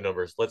 I don't know the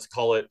numbers. Let's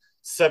call it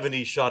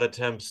 70 shot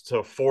attempts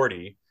to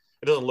 40.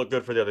 It doesn't look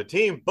good for the other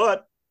team,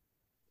 but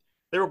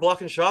they were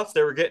blocking shots,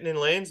 they were getting in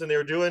lanes, and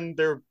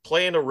they're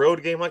playing a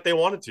road game like they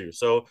wanted to.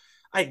 So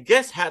I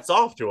guess hats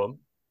off to them.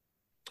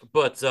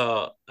 But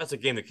that's a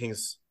game the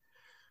Kings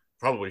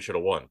probably should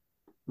have won.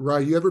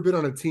 Right. You ever been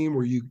on a team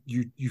where you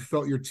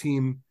felt your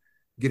team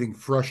getting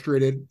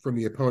frustrated from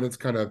the opponents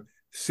kind of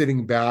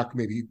sitting back,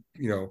 maybe,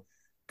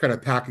 kind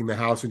of packing the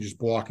house and just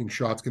blocking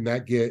shots? Can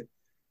that get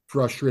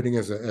frustrating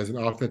as an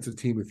offensive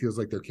team who feels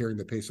like they're carrying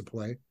the pace of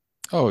play?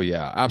 Oh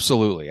yeah,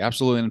 absolutely,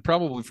 absolutely, and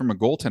probably from a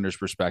goaltender's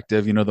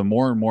perspective, the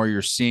more and more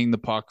you're seeing the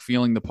puck,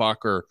 feeling the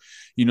puck, or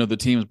the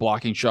team's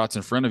blocking shots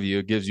in front of you,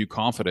 it gives you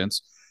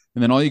confidence.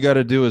 And then all you got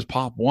to do is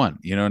pop one,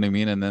 you know what I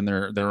mean? And then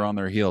they're on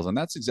their heels, and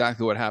that's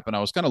exactly what happened. I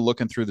was kind of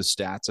looking through the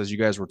stats as you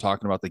guys were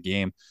talking about the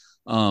game,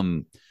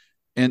 and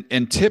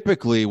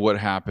typically what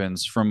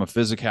happens from a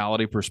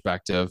physicality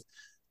perspective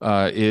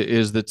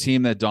is the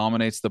team that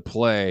dominates the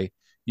play.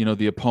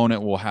 The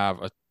opponent will have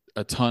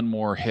a ton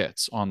more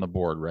hits on the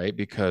board, right?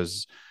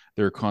 Because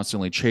they're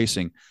constantly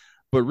chasing.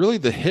 But really,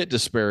 the hit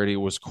disparity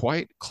was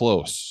quite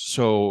close.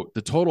 So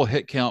the total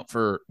hit count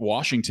for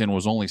Washington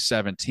was only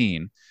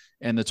 17,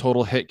 and the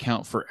total hit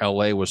count for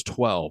LA was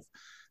 12.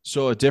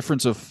 So a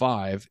difference of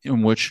 5,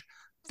 in which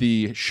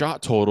the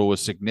shot total was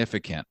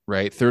significant,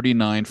 right?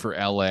 39 for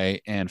LA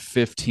and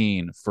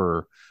 15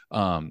 for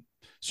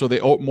so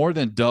they more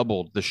than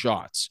doubled the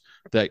shots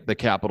that the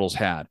Capitals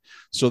had.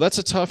 So that's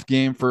a tough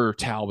game for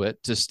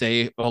Talbot to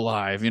stay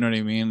alive. You know what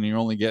I mean? You're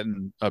only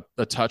getting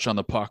a touch on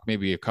the puck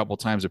maybe a couple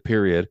times a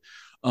period.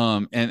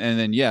 And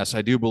then, yes,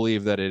 I do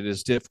believe that it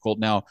is difficult.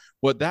 Now,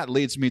 what that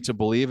leads me to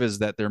believe is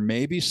that there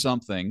may be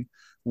something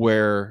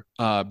where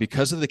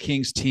because of the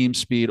Kings team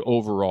speed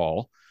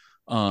overall,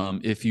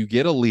 if you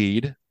get a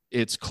lead,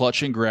 it's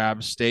clutch and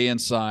grab, stay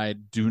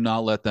inside, do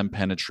not let them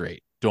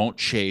penetrate. Don't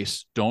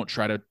chase. Don't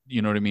try to,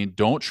 you know what I mean?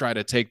 Don't try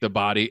to take the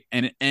body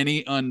in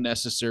any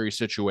unnecessary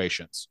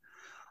situations.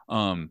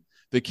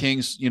 The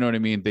Kings, you know what I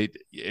mean?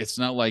 It's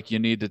not like you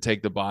need to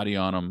take the body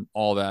on them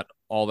all that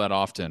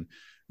often.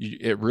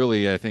 It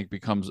really, I think,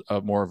 becomes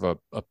more of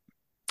a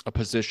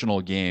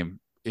positional game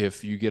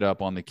if you get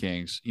up on the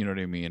Kings. You know what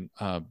I mean?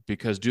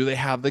 Because do they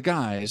have the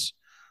guys?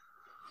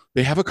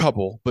 They have a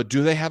couple, but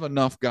do they have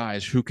enough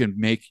guys who can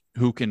make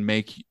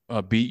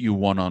beat you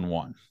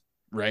one-on-one?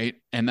 Right.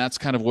 And that's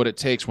kind of what it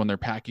takes when they're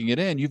packing it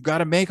in. You've got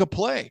to make a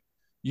play.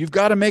 You've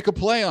got to make a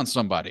play on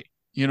somebody.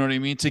 You know what I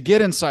mean? To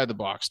get inside the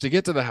box, to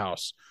get to the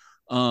house,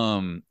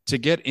 to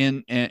get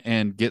in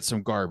and get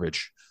some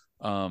garbage.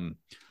 A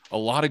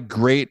lot of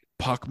great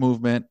puck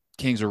movement.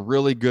 Kings are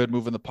really good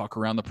moving the puck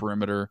around the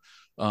perimeter.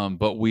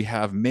 But we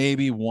have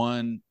maybe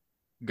one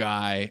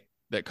guy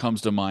that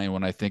comes to mind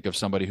when I think of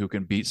somebody who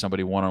can beat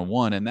somebody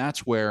one-on-one. And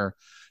that's where,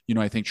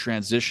 I think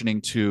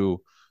transitioning to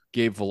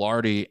Gabe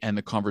Vilardi and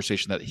the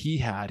conversation that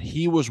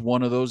he was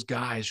one of those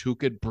guys who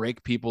could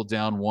break people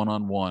down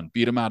one-on-one,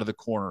 beat them out of the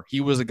corner.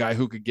 He was a guy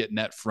who could get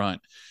net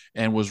front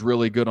and was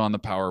really good on the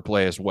power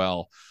play as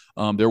well.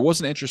 There was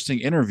an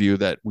interesting interview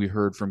that we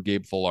heard from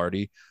Gabe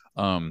Vilardi.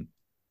 Comments.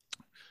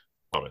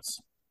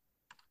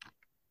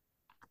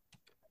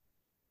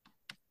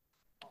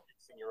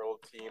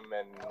 Year-old team,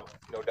 and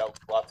no doubt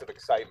lots of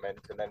excitement,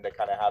 and then to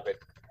kind of have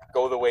it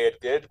go the way it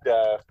did,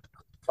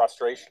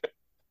 frustration.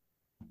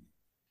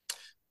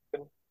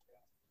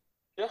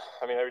 Yeah,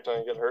 I mean, every time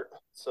you get hurt,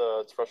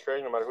 it's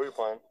frustrating no matter who you're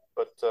playing.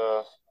 But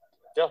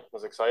yeah, I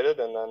was excited,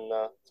 and then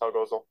that's how it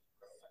goes. Though.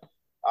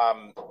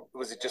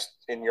 Was it just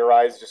in your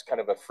eyes, just kind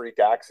of a freak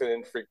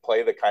accident, freak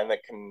play, the kind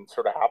that can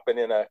sort of happen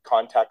in a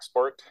contact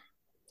sport?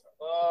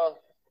 I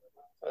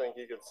think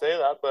you could say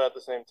that, but at the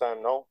same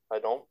time, no, I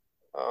don't.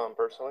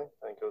 Personally,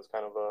 I think it was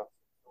kind of a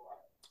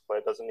play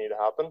that doesn't need to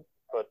happen.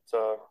 But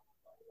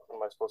what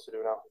am I supposed to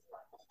do now?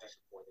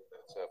 Disappointed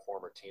that's a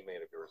former teammate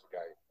of yours, a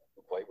guy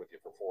who played with you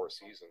for 4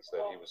 seasons,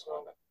 that he was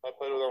on that. I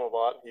played with him a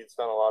lot. He's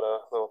done a lot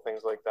of little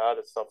things like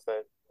that. It's stuff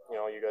that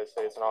you guys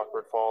say it's an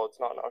awkward fall. It's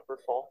not an awkward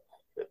fall.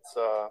 It's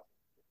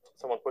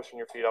someone pushing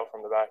your feet out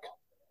from the back.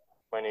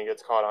 my knee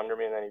gets caught under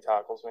me and then he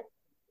tackles me.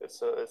 It's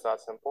that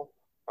simple.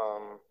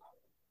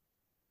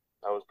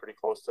 I was pretty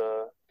close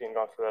to being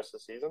gone for the rest of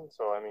the season.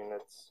 So, I mean,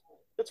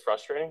 it's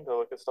frustrating to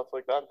look at stuff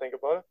like that and think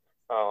about it.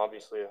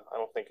 Obviously, I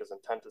don't think his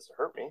intent is to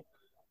hurt me,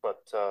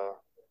 but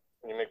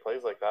when you make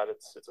plays like that,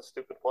 it's a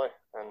stupid play.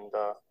 And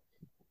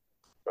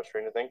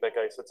frustrating to think that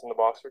guy sits in the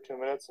box for 2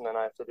 minutes and then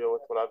I have to deal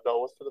with what I've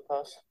dealt with for the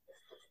past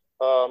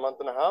month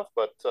and a half.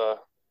 But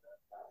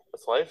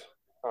that's life.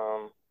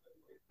 Now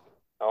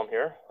I'm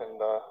here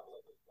and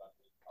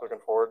looking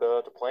forward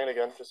to playing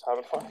again, just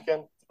having fun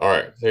again. All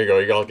right, there you go.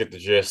 You all get the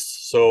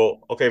gist.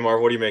 So, okay,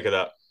 Marv, what do you make of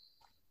that?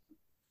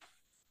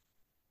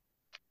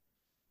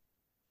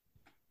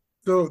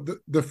 So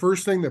the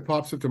first thing that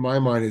pops up to my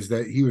mind is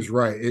that he was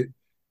right.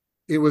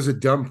 It was a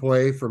dumb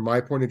play from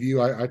my point of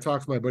view. I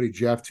talked to my buddy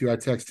Jeff too. I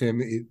texted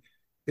him.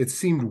 It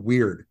seemed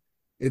weird.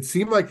 It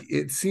seemed like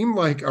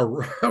a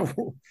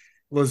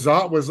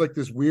Lazat was like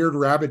this weird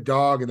rabid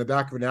dog in the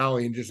back of an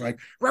alley and just like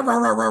rah, rah,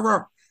 rah, rah,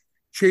 rah,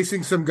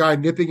 chasing some guy,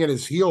 nipping at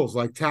his heels,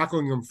 like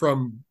tackling him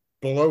from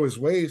below his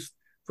waist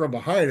from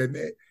behind. And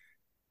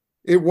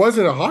it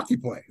wasn't a hockey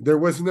play. There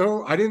was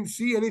no, I didn't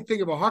see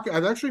anything of a hockey.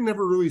 I've actually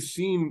never really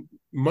seen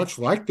much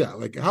like that.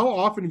 Like, how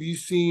often have you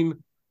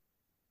seen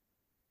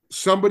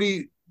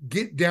somebody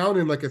get down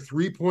in like a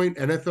 3-point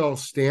NFL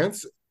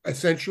stance,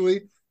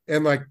 essentially,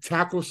 and like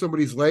tackle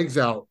somebody's legs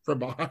out from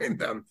behind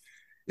them?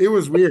 It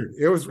was weird.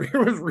 It was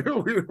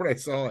real weird when I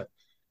saw it.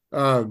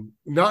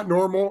 Not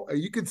normal.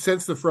 You could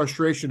sense the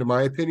frustration, in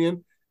my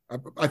opinion.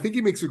 I think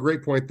he makes a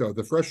great point, though.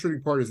 The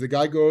frustrating part is the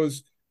guy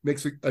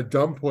makes a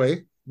dumb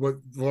play,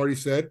 what Velarde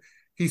said.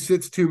 He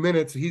sits 2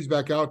 minutes, he's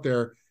back out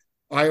there.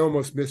 I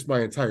almost missed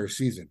my entire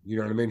season. You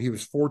know what I mean? He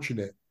was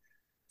fortunate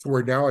to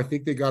where now I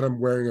think they got him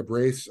wearing a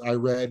brace, I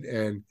read.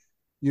 And,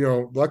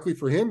 luckily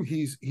for him,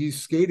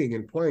 he's skating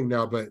and playing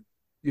now. But,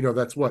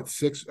 that's what,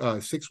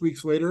 6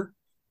 weeks later,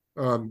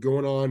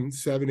 going on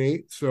 7,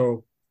 8.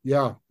 So,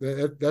 yeah,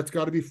 that's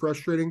got to be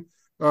frustrating.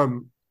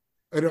 And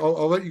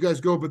I'll let you guys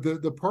go. But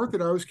the part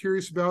that I was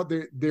curious about,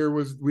 there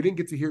was, we didn't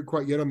get to hear it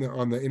quite yet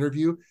on the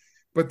interview,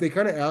 but they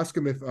kind of asked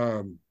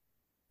him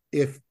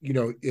if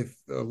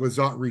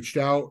Lazat reached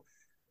out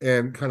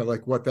and kind of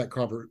like what that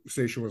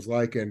conversation was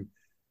like. And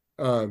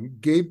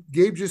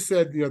Gabe just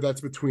said,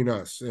 that's between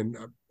us. And,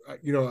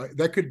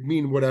 that could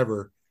mean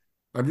whatever.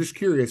 I'm just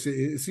curious.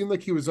 It seemed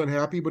like he was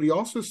unhappy, but he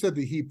also said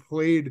that he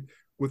played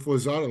with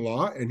Lazat a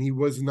lot and he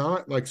was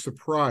not like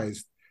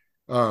surprised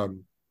for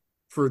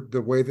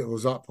the way that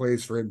Lazat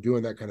plays for him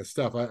doing that kind of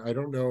stuff. I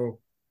don't know,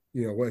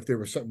 what if there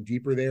was something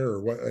deeper there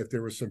or what if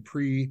there was some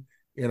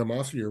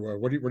pre-animosity or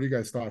what are you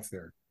guys' thoughts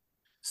there?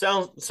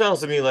 Sounds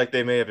to me like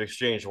they may have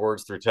exchanged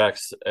words through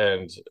text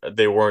and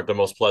they weren't the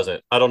most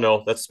pleasant. I don't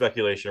know. That's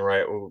speculation,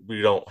 right?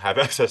 We don't have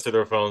access to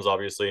their phones,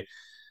 obviously.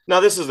 Now,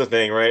 this is the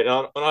thing, right?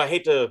 And I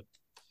hate to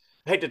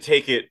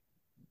take it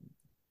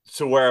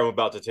to where I'm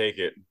about to take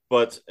it,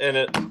 but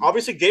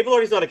obviously Gabe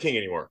Velarde's not a King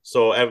anymore.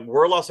 So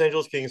we're Los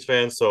Angeles Kings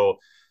fans, so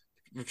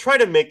we're trying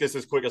to make this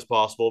as quick as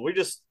possible.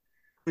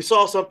 We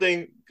saw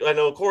something. I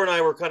know Corey and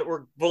I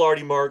were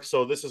Velarde marks,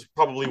 so this is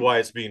probably why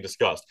it's being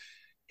discussed.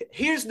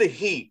 Here's the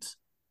heat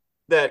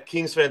that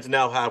Kings fans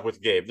now have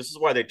with Gabe. This is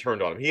why they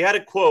turned on him. He had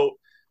a quote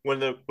when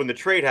the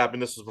trade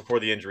happened. This was before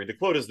the injury. The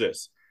quote is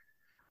this: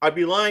 "I'd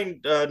be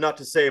lying not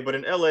to say, but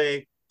in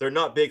LA, they're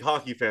not big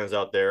hockey fans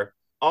out there.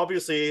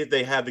 Obviously,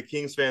 they have the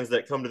Kings fans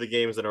that come to the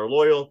games and are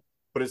loyal,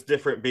 but it's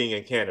different being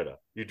in Canada.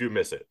 You do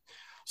miss it."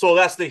 So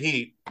that's the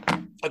heat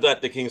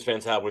that the Kings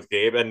fans have with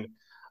Gabe. And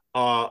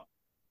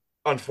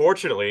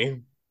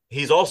unfortunately,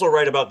 he's also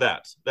right about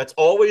that. That's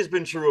always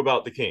been true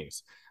about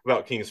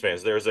about Kings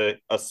fans. There's a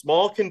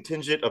small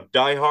contingent of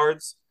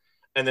diehards,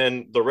 and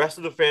then the rest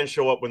of the fans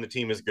show up when the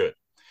team is good.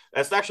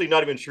 That's actually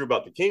not even true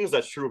about the Kings.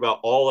 That's true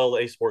about all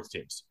LA sports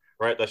teams,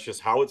 right? That's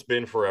just how it's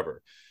been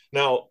forever.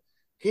 Now,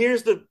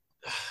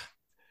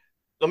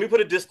 let me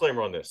put a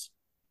disclaimer on this.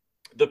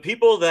 The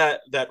people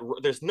that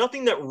there's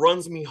nothing that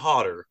runs me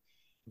hotter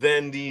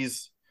than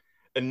these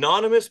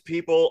anonymous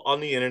people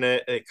on the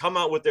internet. They come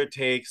out with their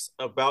takes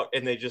about,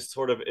 and they just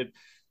sort of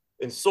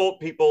insult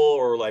people,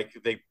 or like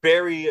they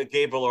bury a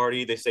Gabe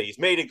Velarde. They say he's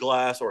made of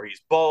glass or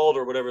he's bald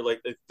or whatever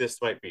like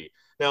this might be.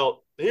 Now,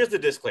 here's the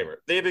disclaimer.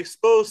 They've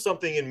exposed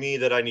something in me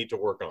that I need to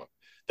work on.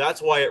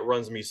 That's why it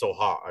runs me so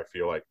hot, I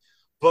feel like.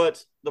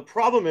 But the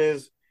problem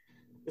is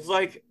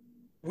like,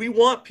 we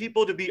want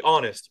people to be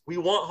honest. We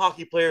want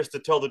hockey players to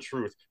tell the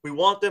truth. We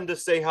want them to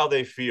say how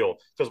they feel,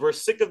 because we're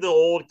sick of the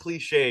old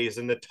cliches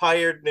and the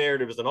tired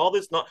narratives and all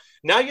this.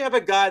 Now you have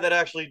a guy that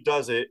actually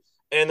does it,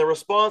 and the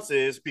response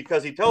is,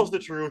 because he tells the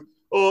truth,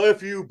 "Oh,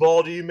 if you,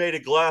 Baldy, you made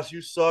of glass,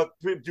 you suck.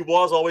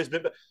 Dubois always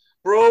been."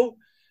 Bro,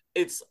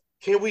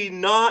 can we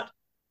not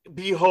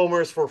be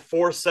homers for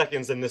 4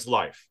 seconds in this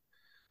life?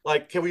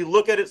 Like, can we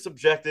look at it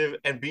subjective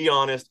and be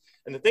honest?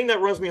 And the thing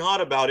that runs me hot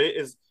about it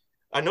is,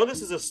 I know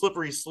this is a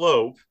slippery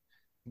slope,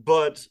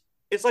 but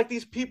it's like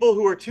these people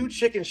who are too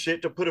chicken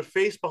shit to put a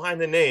face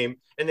behind the name,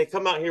 and they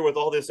come out here with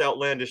all this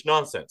outlandish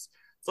nonsense.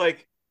 It's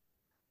like,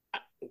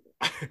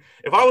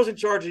 if I was in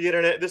charge of the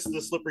internet, this is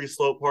the slippery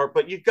slope part,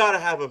 but you've got to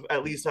have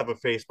at least have a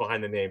face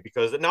behind the name,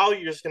 because now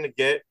you're just going to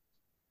get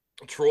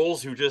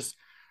trolls who just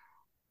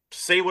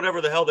say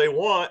whatever the hell they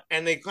want,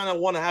 and they kind of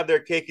want to have their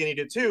cake and eat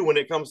it too when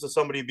it comes to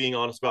somebody being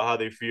honest about how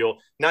they feel.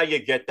 Now you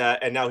get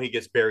that, and now he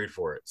gets buried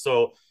for it.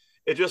 So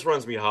it just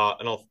runs me hot,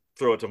 and I'll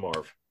throw it to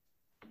Marv.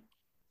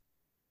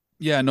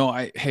 Yeah, no,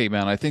 hey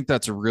man, I think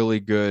that's a really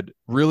good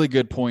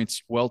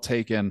points, well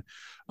taken.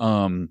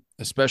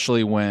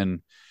 Especially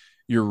when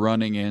you're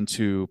running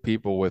into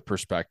people with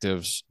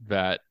perspectives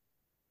that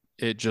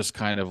it just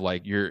kind of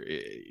like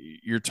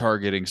you're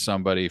targeting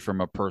somebody from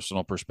a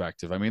personal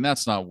perspective. I mean,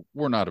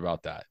 we're not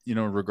about that,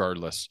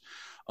 regardless.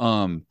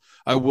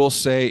 I will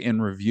say,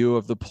 in review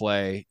of the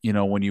play,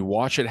 when you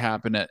watch it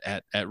happen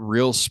at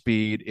real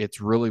speed, it's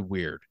really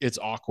weird. It's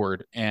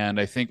awkward. And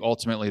I think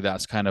ultimately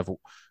that's kind of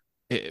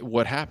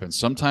what happens.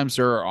 Sometimes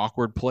there are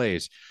awkward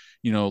plays.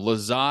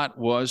 Lizotte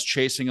was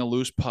chasing a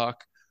loose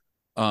puck.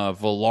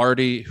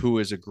 Velarde, who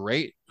is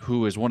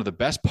one of the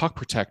best puck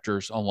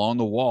protectors along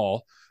the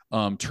wall,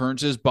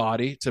 turns his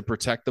body to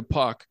protect the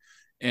puck,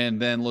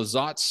 and then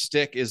Lizotte's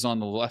stick is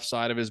on the left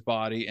side of his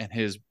body, and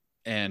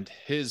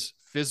his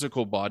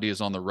physical body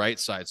is on the right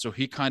side. So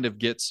he kind of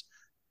gets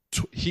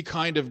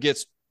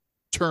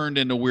turned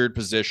in a weird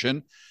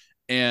position.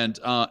 And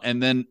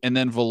then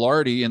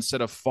Velarde,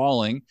 instead of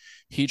falling,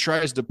 he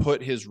tries to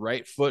put his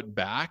right foot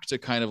back to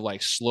kind of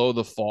like slow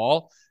the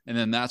fall. And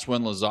then that's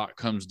when Lizotte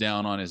comes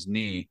down on his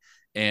knee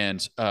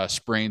and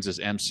sprains his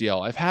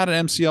MCL. I've had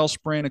an MCL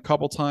sprain a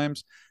couple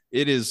times.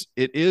 It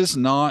is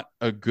not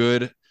a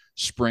good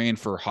sprain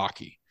for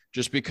hockey,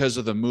 just because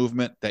of the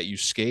movement that you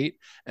skate.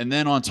 And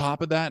then on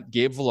top of that,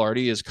 Gabe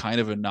Velarde is kind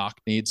of a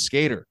knock-kneed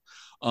skater.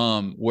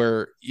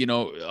 Where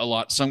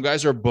some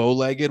guys are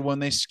bow-legged when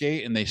they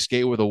skate, and they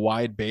skate with a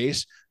wide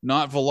base.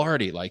 Not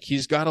Velarde. Like,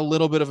 he's got a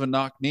little bit of a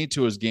knock-knee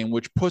to his game,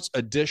 which puts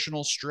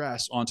additional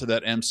stress onto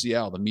that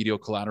MCL, the medial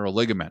collateral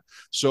ligament.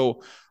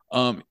 So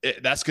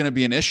that's going to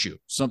be an issue,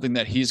 something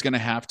that he's going to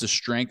have to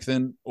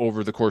strengthen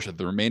over the course of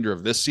the remainder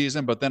of this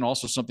season, but then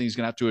also something he's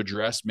going to have to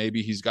address.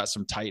 Maybe he's got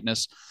some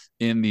tightness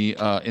in the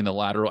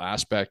lateral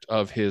aspect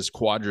of his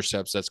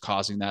quadriceps that's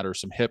causing that, or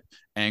some hip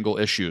angle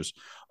issues.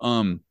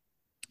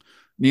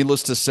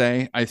 Needless to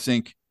say, I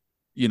think,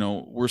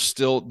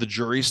 the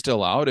jury's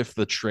still out if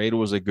the trade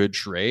was a good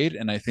trade.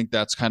 And I think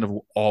that's kind of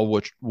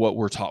all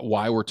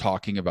why we're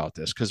talking about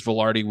this. Because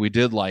Velarde, we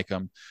did like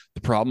him.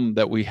 The problem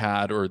that we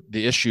had, or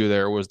the issue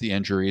there, was the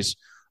injuries.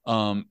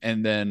 And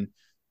then,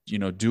 I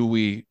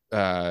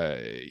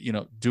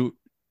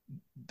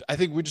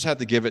think we just have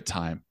to give it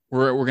time.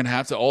 We're going to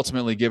have to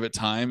ultimately give it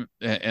time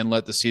and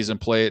let the season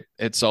play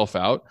itself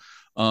out.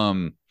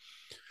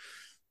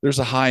 There's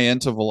a high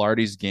end to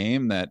Velarde's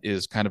game that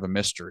is kind of a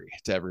mystery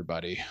to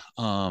everybody.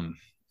 And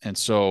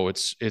so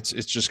it's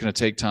just going to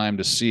take time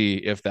to see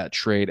if that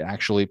trade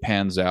actually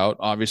pans out.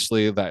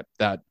 Obviously, that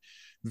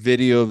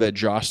video that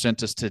Josh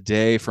sent us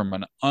today from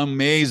an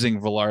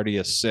amazing Velarde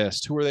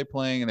assist. Who were they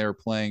playing? And they were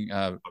playing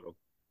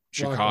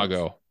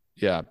Chicago.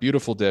 Yeah,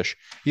 beautiful dish.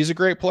 He's a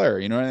great player,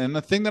 and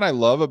the thing that I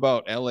love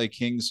about LA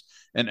Kings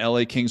and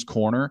LA Kings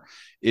Corner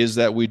is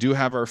that we do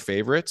have our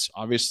favorites.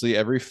 Obviously,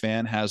 every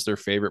fan has their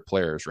favorite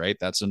players, right?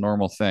 That's a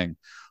normal thing.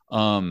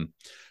 But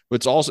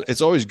it's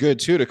always good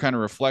too to kind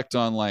of reflect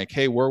on, like,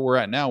 hey, where we're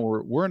at now,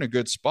 we're in a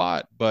good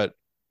spot. But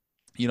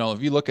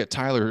if you look at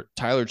Tyler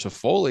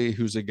Toffoli,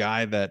 who's a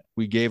guy that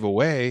we gave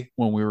away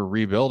when we were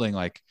rebuilding,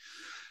 like,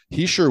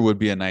 he sure would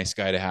be a nice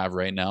guy to have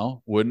right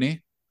now, wouldn't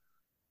he?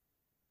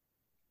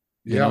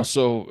 Yeah.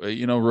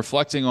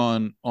 Reflecting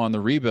on the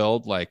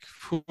rebuild, like,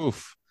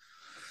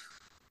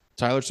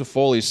 Tyler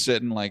Toffoli's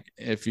sitting, like,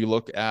 if you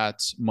look at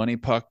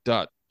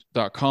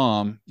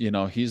moneypuck.com,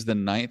 he's the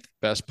 9th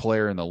best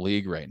player in the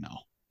league right now.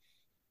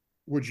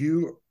 Would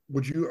you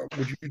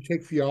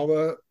take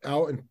Fiala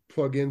out and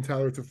plug in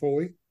Tyler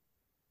Toffoli?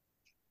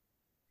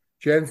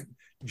 Jen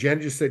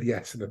just said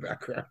yes in the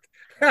background.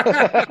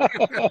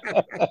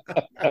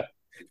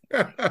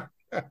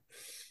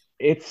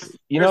 It's,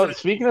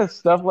 speaking of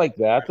stuff like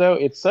that, though,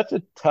 it's such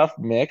a tough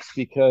mix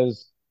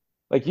because,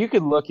 like, you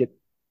could look at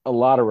a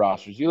lot of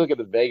rosters. You look at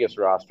the Vegas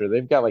roster,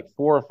 they've got like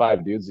 4 or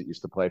 5 dudes that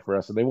used to play for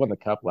us, and they won the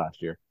cup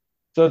last year.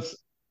 So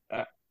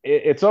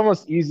it's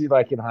almost easy,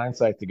 like, in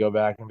hindsight, to go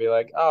back and be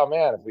like, oh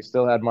man, if we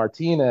still had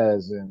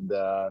Martinez and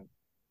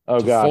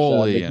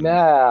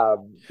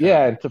McNabb,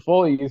 and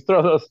Toffoli, you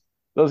throw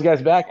those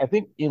guys back. I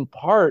think in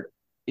part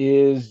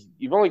is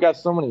you've only got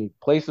so many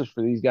places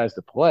for these guys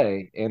to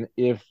play, and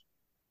if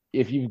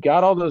you've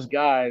got all those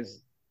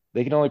guys,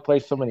 they can only play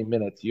so many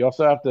minutes. You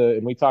also have to,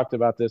 and we talked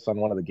about this on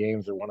one of the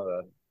games or one of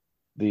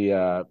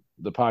the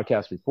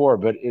podcasts before,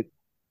 but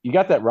you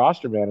got that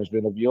roster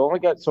management. If you only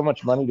got so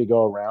much money to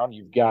go around,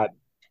 you've got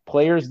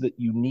players that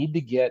you need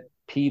to get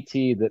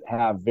PT that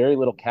have very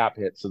little cap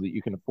hit so that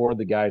you can afford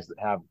the guys that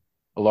have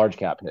a large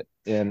cap hit.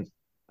 And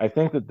I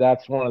think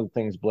that's one of the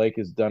things Blake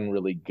has done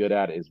really good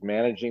at, is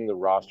managing the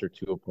roster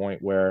to a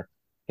point where,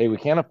 hey, we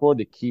can't afford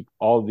to keep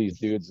all of these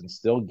dudes and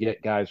still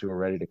get guys who are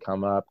ready to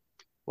come up,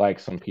 like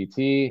some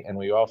PT. And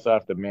we also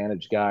have to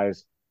manage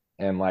guys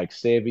And like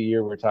save a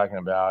year, we're talking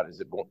about,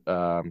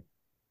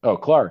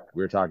 Clark,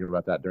 we were talking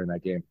about that during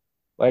that game.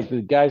 Like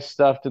the guy's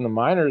stuffed in the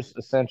minors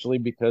essentially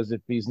because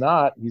if he's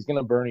not, he's going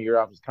to burn a year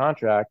off his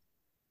contract.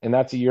 And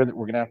that's a year that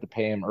we're going to have to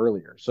pay him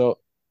earlier. So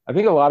I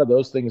think a lot of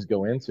those things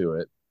go into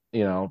it,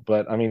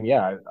 but I mean,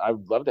 yeah, I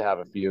would love to have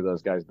a few of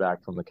those guys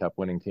back from the cup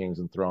winning teams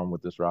and throw them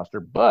with this roster.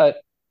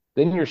 But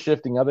then you're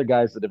shifting other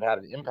guys that have had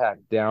an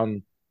impact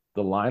down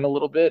the line a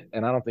little bit.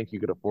 And I don't think you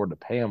could afford to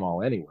pay them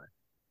all anyway.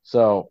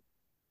 So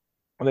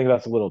I think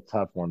that's a little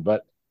tough one.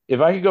 But if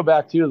I could go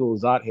back to the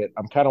Lazat hit,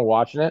 I'm kind of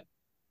watching it.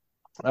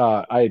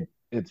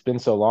 It's been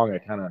so long, I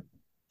kind of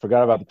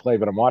forgot about the play,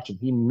 but I'm watching.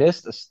 He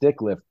missed a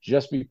stick lift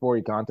just before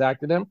he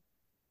contacted him,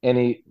 and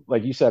he,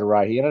 like you said,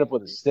 right, he ended up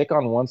with a stick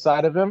on one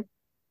side of him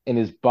and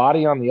his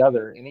body on the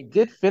other, and he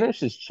did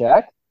finish his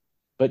check,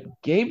 but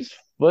Gabe's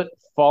foot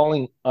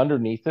falling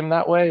underneath him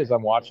that way, as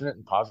I'm watching it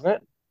and pausing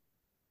it,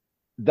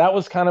 that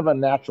was kind of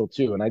unnatural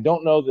too. And I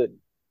don't know that,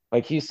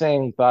 like he's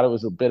saying, he thought it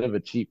was a bit of a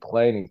cheap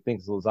play, and he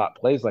thinks Lazat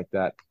plays like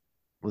that.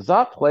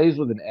 Lazat plays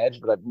with an edge,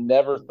 but I've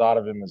never thought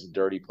of him as a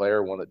dirty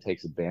player, one that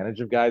takes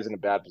advantage of guys in a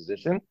bad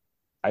position.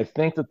 I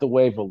think that the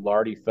way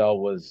Velarde fell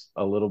was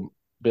a little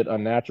bit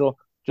unnatural,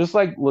 just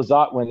like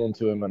Lazat went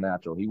into him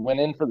unnatural. He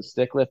went in for the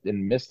stick lift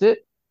and missed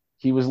it.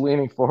 He was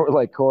leaning forward,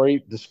 like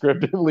Corey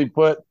descriptively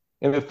put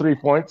in the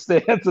 3-point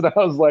stance. And I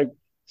was like,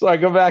 so I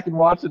go back and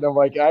watch it. And I'm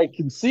like, I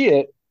can see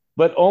it,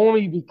 but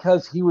only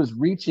because he was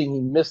reaching,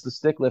 he missed the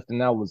stick lift. And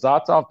now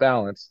Lazat's off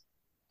balance.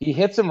 He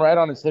hits him right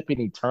on his hip and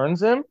he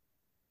turns him,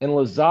 and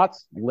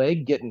Lazat's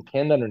leg getting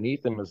pinned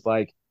underneath him is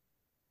like,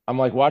 I'm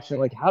like watching it,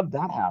 like, how'd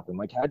that happen?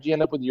 Like, how'd you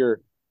end up with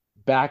your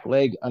back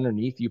leg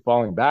underneath you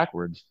falling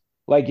backwards?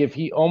 Like, if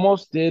he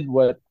almost did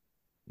what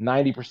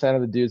 90%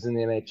 of the dudes in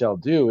the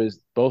NHL do, is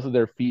both of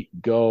their feet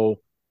go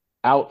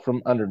out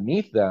from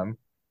underneath them,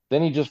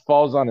 then he just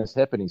falls on his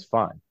hip and he's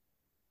fine.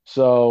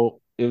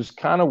 So it was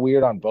kind of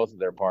weird on both of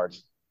their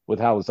parts with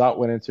how Lazat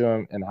went into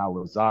him and how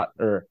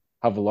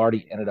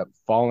Velarde ended up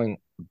falling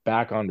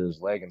back onto his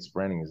leg and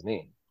spraining his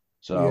knee.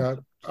 So Yeah,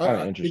 it's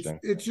kind of interesting.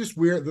 It's just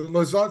weird. The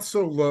Lazat's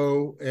so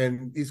low,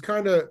 and he's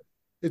kind of.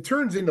 It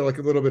turns into like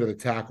a little bit of a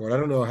tackle. And I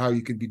don't know how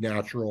you can be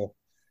natural,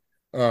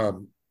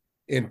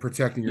 in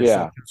protecting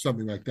yourself or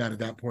something like that at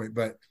that point.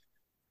 But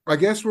I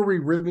guess where we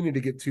really need to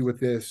get to with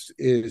this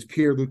is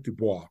Pierre-Luc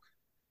Dubois.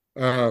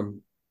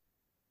 I'm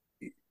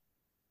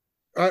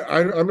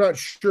not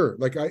sure.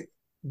 Like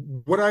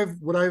what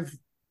I've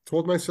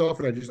told myself,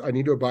 and I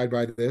need to abide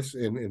by this.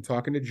 In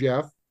talking to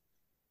Jeff,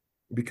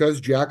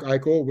 because Jack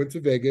Eichel went to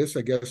Vegas,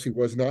 I guess he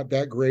was not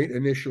that great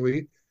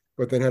initially,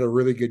 but then had a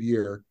really good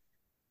year.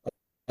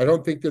 I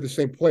don't think they're the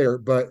same player,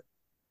 but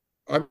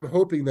I'm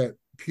hoping that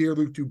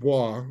Pierre-Luc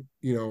Dubois,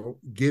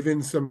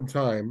 given some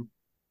time,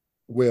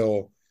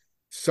 will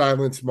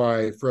silence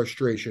my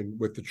frustration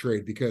with the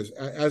trade, because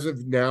as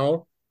of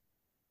now,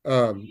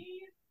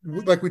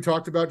 like we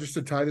talked about, just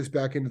to tie this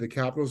back into the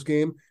Capitals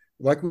game,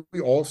 like we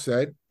all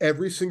said,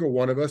 every single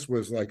one of us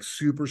was like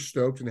super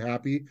stoked and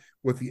happy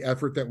with the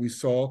effort that we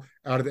saw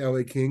out of the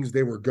LA Kings.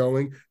 They were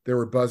going, they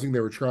were buzzing, they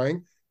were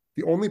trying.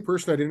 The only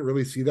person I didn't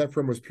really see that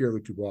from was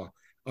Pierre-Luc Dubois.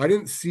 I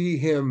didn't see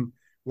him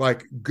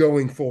like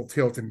going full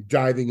tilt and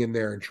diving in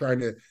there and trying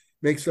to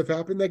make stuff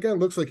happen. That guy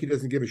looks like he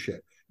doesn't give a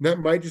shit. And that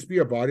might just be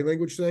a body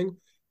language thing,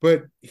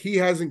 but he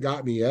hasn't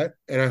got me yet,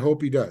 and I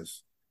hope he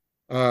does.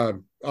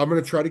 I'm going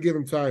to try to give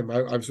him time.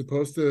 I'm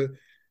supposed to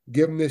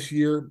give him this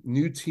year,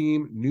 new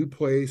team, new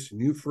place,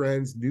 new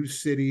friends, new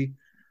city,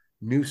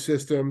 new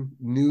system,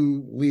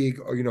 new league.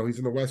 He's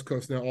in the West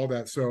Coast now, all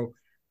that. So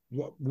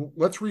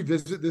let's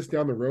revisit this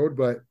down the road.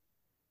 But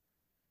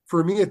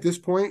for me at this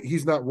point,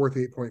 he's not worth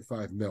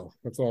 8.5 mil.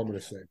 That's all I'm going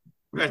to say.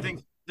 I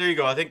think there you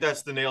go. I think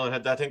that's the nail on the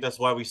head. I think that's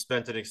why we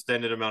spent an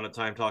extended amount of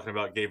time talking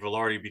about Gabe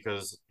Velarde,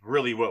 because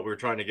really what we're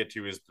trying to get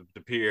to is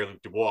the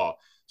Pierre-Luc Dubois.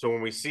 So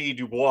when we see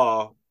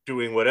Dubois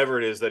doing whatever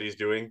it is that he's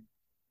doing,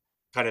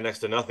 kind of next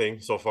to nothing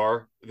so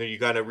far, then you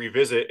kind of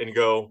revisit and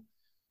go,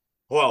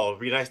 well, it'd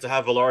be nice to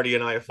have Velarde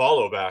and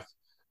Iafallo back,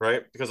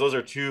 right? Because those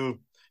are two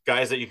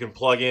guys that you can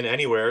plug in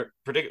anywhere.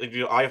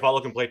 Particularly,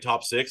 Iafallo can play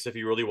top six if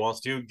he really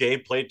wants to.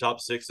 Gabe played top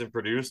six and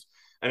produced.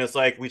 And it's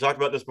like, we talked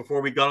about this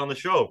before we got on the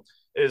show,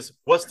 is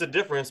what's the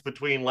difference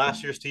between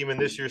last year's team and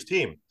this year's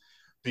team?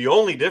 The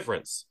only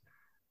difference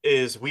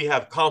is we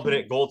have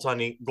competent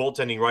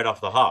goaltending right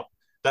off the hop.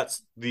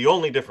 That's the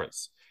only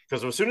difference.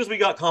 Because as soon as we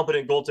got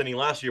competent goaltending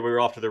last year, we were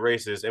off to the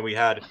races, and we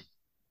had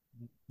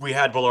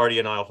Velarde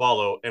and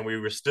Iafallo, and we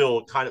were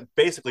still kind of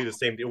basically the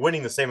same,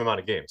 winning the same amount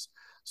of games.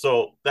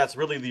 So that's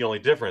really the only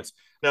difference.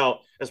 Now,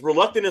 as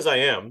reluctant as I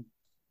am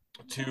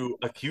to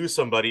accuse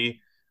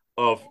somebody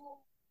of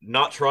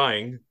not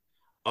trying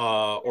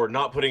or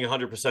not putting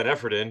 100%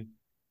 effort in,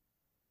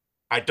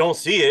 I don't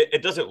see it.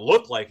 It doesn't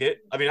look like it.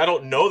 I mean, I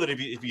don't know that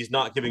if he's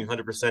not giving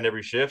 100%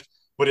 every shift,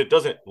 but it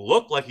doesn't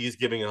look like he's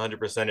giving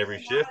 100%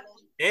 every shift.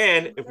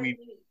 And if we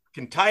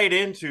can tie it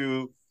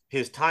into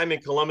his time in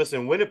Columbus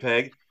and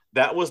Winnipeg,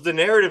 that was the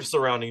narrative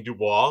surrounding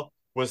Dubois,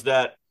 was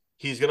that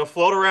He's going to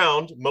float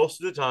around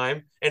most of the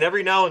time, and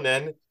every now and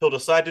then he'll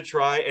decide to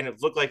try, and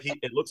it looks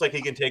like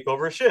he can take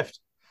over a shift.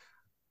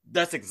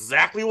 That's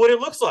exactly what it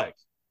looks like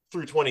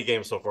through 20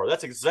 games so far. I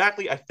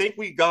think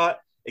we got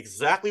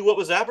exactly what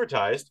was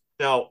advertised.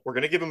 Now, we're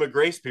going to give him a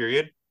grace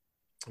period.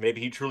 Maybe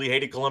he truly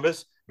hated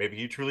Columbus. Maybe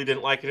he truly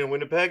didn't like it in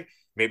Winnipeg.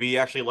 Maybe he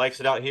actually likes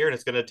it out here, and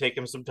it's going to take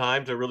him some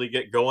time to really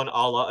get going,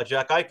 a la a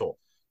Jack Eichel.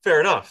 Fair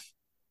enough.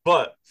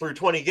 But through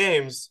 20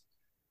 games,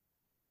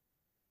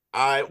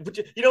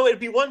 it'd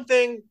be one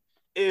thing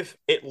if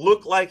it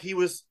looked like he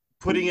was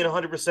putting in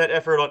 100%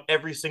 effort on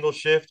every single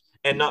shift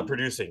and not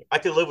producing. I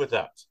could live with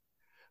that.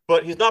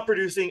 But he's not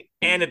producing,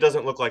 and it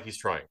doesn't look like he's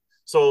trying.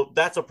 So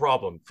that's a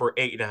problem for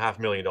 $8.5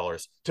 million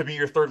to be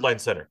your third line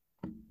center.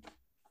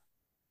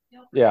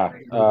 Yeah,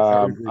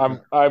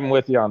 I'm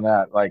with you on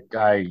that. Like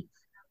I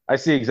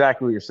see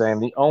exactly what you're saying.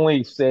 The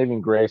only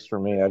saving grace for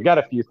me, I've got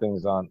a few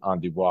things on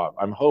Dubois.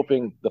 I'm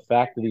hoping the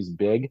fact that he's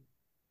big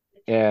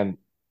and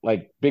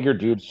like bigger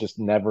dudes just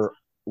never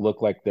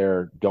look like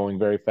they're going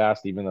very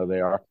fast, even though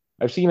they are.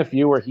 I've seen a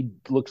few where he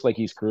looks like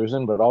he's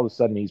cruising, but all of a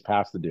sudden he's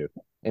past the dude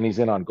and he's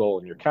in on goal.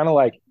 And you're kind of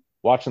like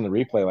watching the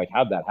replay, like,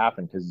 how'd that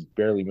happen? Because he's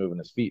barely moving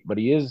his feet. But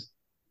he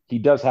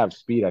does have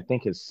speed. I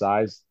think his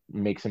size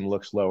makes him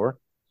look slower.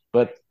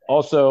 But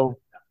also,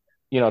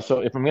 so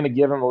if I'm going to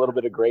give him a little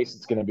bit of grace,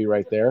 it's going to be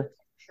right there.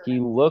 He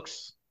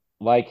looks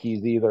like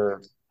he's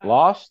either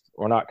lost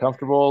or not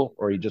comfortable,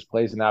 or he just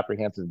plays an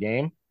apprehensive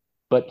game,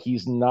 but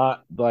he's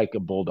not like a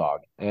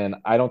bulldog. And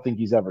I don't think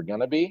he's ever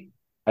going to be.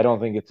 I don't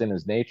think it's in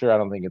his nature. I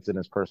don't think it's in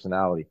his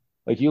personality.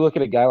 Like, you look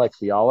at a guy like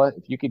Fiala,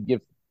 if you could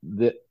give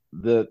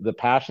the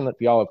passion that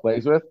Fiala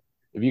plays with,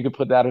 if you could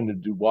put that into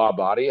Dubois'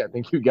 body, I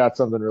think you got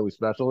something really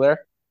special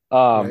there.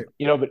 Right.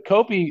 But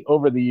Kopi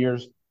over the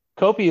years,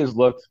 Kopi has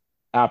looked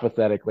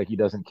apathetic, like he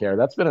doesn't care.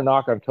 That's been a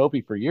knock on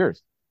Kopi for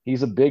years.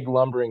 He's a big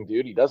lumbering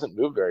dude. He doesn't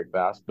move very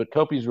fast, but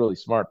Kopi's really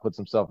smart, puts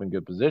himself in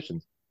good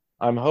positions.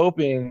 I'm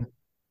hoping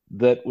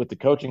that with the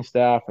coaching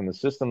staff and the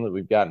system that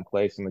we've got in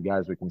place and the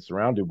guys we can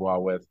surround Dubois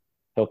with,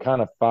 he'll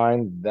kind of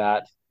find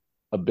that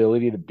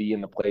ability to be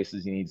in the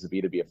places he needs to be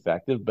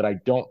effective. But I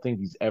don't think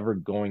he's ever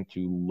going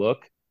to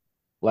look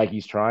like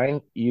he's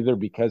trying, either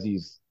because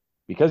he's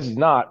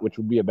not, which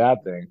would be a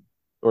bad thing,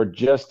 or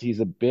just he's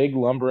a big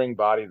lumbering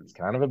body that's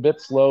kind of a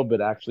bit slow, but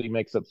actually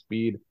makes up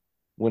speed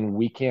when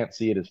we can't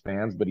see it as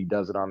fans, but he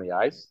does it on the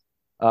ice.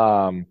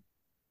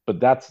 But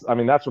that's what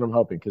I'm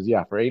hoping. Because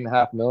for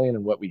 $8.5 million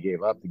and what we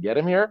gave up to get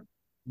him here,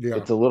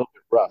 it's a little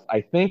bit rough.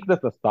 I think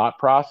that the thought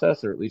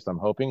process, or at least I'm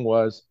hoping,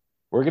 was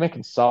we're going to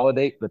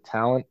consolidate the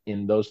talent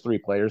in those three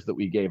players that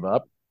we gave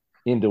up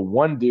into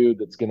one dude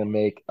that's going to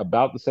make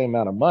about the same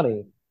amount of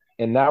money.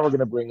 And now we're going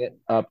to bring it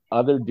up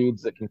other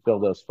dudes that can fill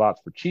those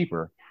spots for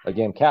cheaper.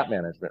 Again, cap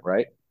management,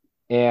 right?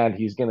 And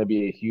he's going to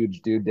be a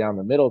huge dude down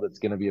the middle that's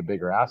going to be a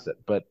bigger asset.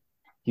 But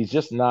he's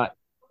just not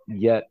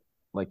yet,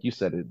 like you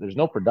said, there's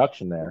no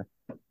production there.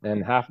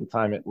 And half the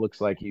time it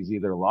looks like he's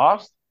either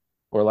lost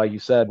or, like you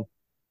said,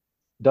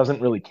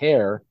 doesn't really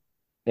care.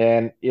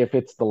 And if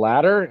it's the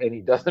latter and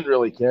he doesn't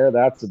really care,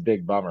 that's a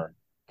big bummer,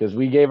 because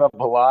we gave up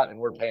a lot and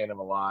we're paying him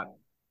a lot.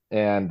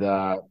 And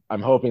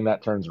I'm hoping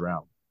that turns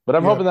around. But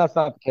I'm hoping that's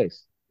not the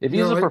case. If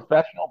he's a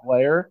professional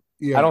player,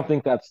 I don't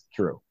think that's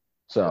true.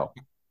 So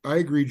I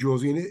agree,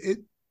 Jules. And it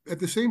at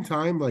the same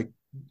time, like,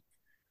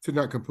 to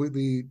not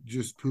completely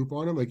just poop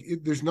on him, like,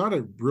 there's not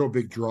a real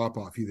big drop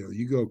off either.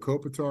 You go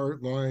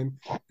Kopitar line,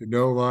 the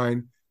no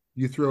line,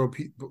 you throw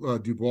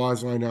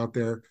Dubois line out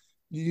there.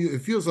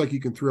 It feels like you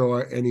can throw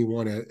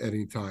anyone at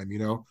any time,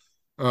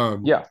 I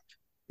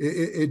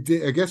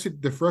guess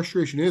the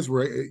frustration is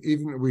where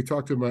even we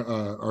talked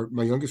to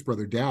my youngest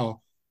brother,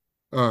 Dal.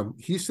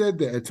 He said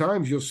that at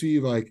times you'll see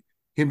like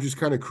him just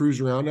kind of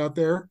cruise around out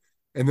there.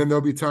 And then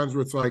there'll be times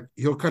where it's like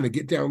he'll kind of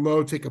get down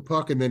low, take a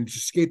puck, and then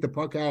just skate the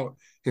puck out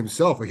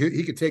himself. Like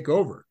he could take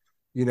over,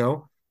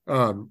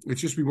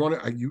 It's just we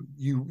want to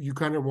you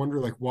kind of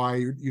wonder like why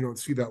you don't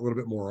see that a little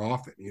bit more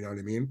often. You know what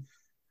I mean?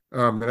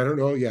 And I don't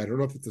know. Yeah, I don't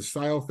know if it's a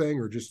style thing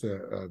or just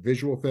a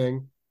visual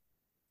thing.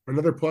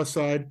 Another plus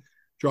side,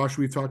 Josh,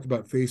 we've talked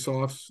about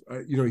face-offs.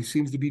 He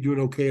seems to be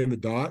doing okay in the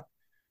dot.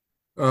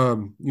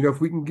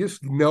 If we can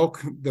just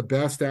milk the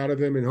best out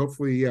of him, and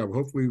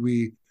hopefully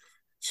we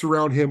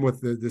surround him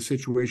with the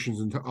situations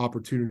and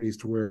opportunities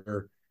to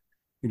where,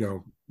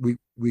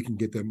 we can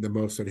get the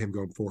most out of him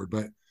going forward.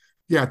 But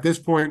at this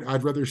point,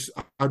 I'd rather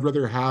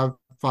have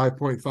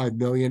 5.5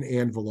 million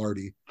and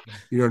Velarde.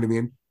 You know what I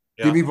mean?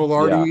 Yeah. Give me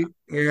Velarde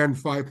and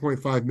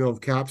 5.5 mil of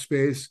cap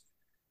space,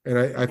 and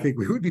I think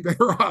we would be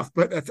better off.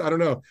 But I don't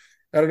know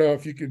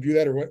if you can do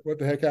that or what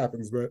the heck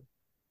happens, but.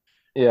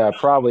 Yeah,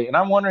 probably. And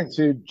I'm wondering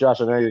too,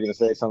 Josh, I know you're going to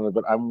say something,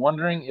 but I'm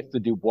wondering if the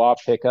Dubois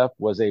pickup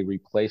was a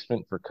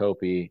replacement for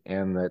Kopi,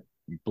 and that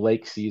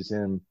Blake sees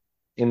him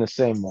in the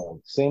same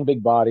mold, same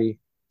big body,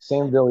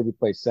 same ability to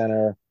play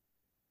center.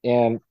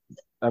 And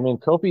I mean,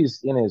 Kopi's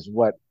in his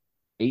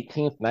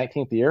 18th,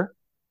 19th year.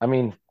 I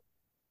mean,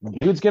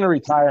 dude's going to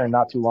retire in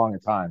not too long a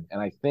time. And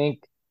I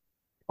think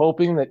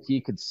hoping that he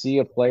could see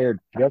a player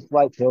just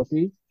like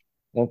Kopi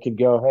and could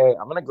go, hey,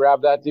 I'm going to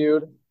grab that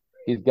dude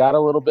He's got a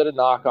little bit of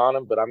knock on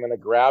him, but I'm going to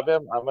grab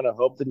him. I'm going to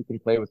hope that he can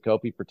play with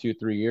Kopi for 2,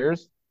 3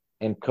 years,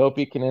 and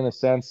Kopi can, in a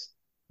sense,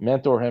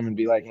 mentor him and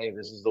be like, "Hey,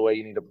 this is the way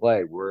you need to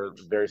play. We're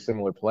very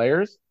similar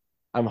players."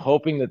 I'm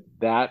hoping that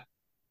that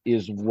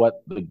is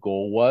what the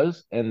goal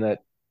was, and that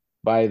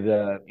by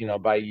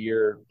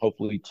year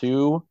hopefully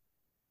 2,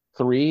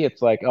 3,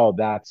 it's like, oh,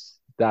 that's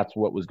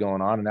what was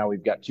going on, and now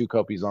we've got two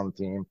Kopis on the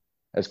team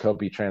as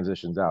Kopi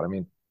transitions out. I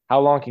mean, how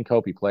long can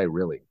Kopi play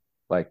really?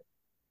 Like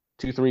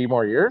 2, 3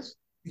 more years?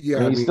 I Yeah,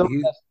 mean, I he's mean still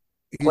the best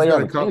he's player got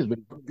on a the team, couple.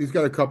 but He's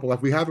got a couple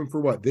left. We have him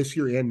for what, this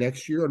year and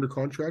next year under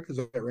contract? Is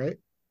that right?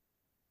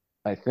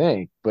 I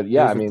think, but It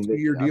yeah, was a 2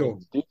 year deal.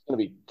 this dude's going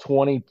to be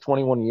 20,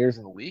 21 years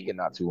in the league and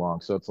not too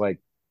long. So it's like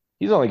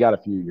he's only got a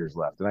few years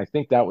left. And I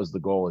think that was the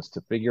goal, is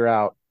to figure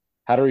out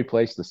how to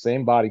replace the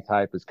same body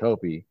type as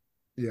Kopi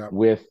Yeah,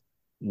 with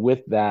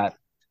that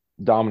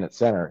dominant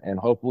center. And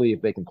hopefully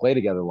if they can play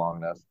together long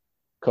enough,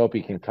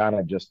 Kopi can kind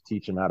of just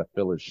teach him how to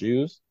fill his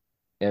shoes,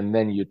 and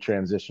then you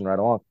transition right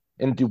along.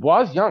 And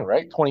Dubois is young,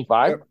 right?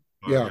 25. yep,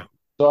 yeah.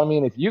 So I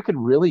mean, if you could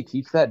really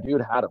teach that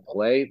dude how to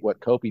play what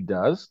Kopi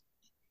does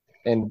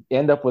and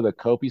end up with a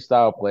Kopi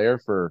style player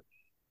for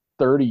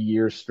 30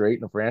 years straight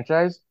in the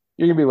franchise,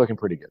 you're gonna be looking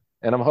pretty good.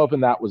 And I'm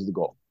hoping that was the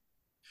goal.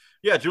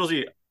 Yeah,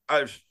 Julesy,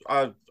 I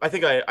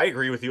think I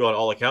agree with you on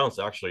all accounts,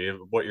 actually,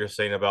 what you're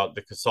saying about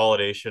the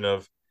consolidation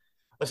of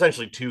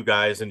essentially two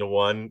guys into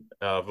one,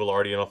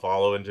 Velarde and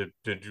Afalo into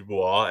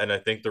Dubois. And I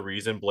think the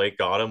reason Blake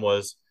got him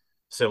was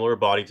similar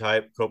body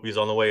type. Kopi's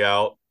on the way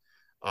out.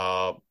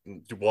 Uh,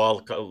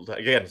 Dubois,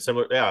 again,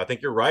 similar. Yeah, I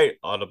think you're right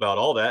on about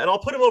all that. And I'll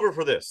put him over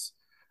for this,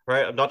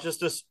 right? I'm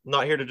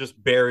not here to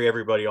just bury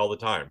everybody all the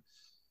time.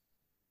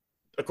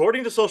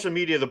 According to social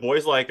media, the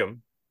boys like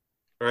him,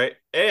 right?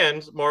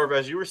 And Marv,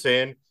 as you were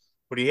saying,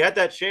 when he had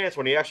that chance,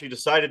 when he actually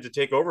decided to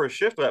take over a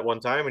shift that one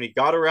time and he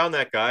got around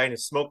that guy and he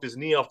smoked his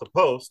knee off the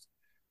post,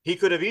 he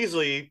could have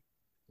easily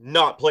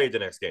not played the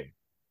next game.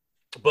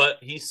 But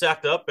he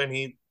sacked up and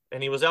he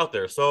was out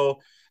there. So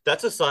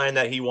that's a sign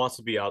that he wants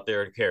to be out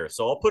there and cares.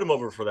 So I'll put him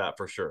over for that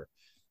for sure.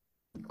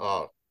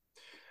 Uh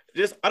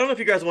just I don't know if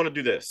you guys want to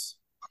do this.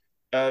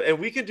 And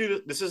we could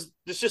do this is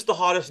just the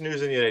hottest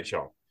news in the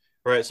NHL,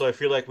 right? So I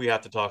feel like we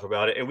have to talk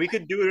about it, and we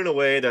could do it in a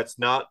way that's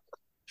not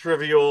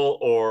trivial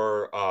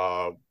or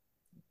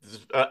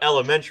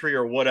elementary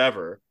or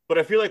whatever. But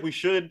I feel like we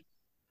should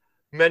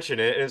mention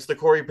it, and it's the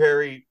Corey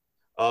Perry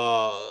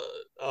uh,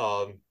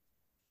 um,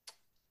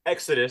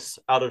 exodus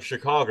out of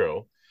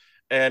Chicago.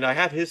 And I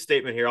have his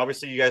statement here.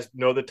 Obviously, you guys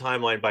know the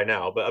timeline by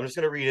now, but I'm just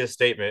going to read his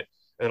statement,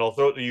 and I'll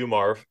throw it to you,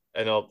 Marv,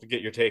 and I'll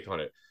get your take on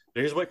it.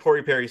 Here's what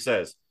Corey Perry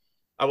says.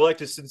 I would like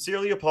to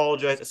sincerely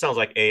apologize. It sounds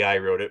like AI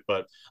wrote it,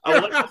 but I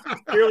would like to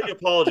sincerely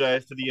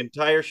apologize to the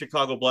entire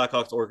Chicago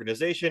Blackhawks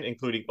organization,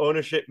 including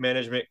ownership,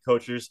 management,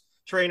 coaches,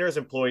 trainers,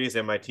 employees,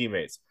 and my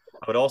teammates.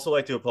 I would also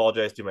like to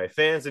apologize to my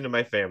fans and to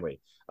my family.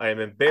 I am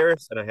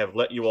embarrassed and I have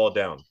let you all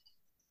down.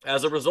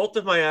 As a result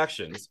of my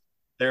actions,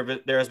 there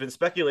has been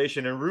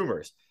speculation and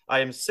rumors. I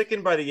am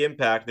sickened by the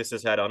impact this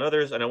has had on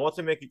others, and I want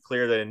to make it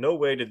clear that in no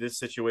way did this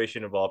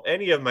situation involve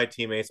any of my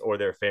teammates or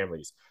their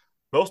families.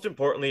 Most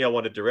importantly, I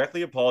want to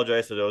directly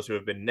apologize to those who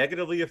have been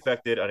negatively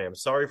affected, and I am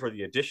sorry for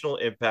the additional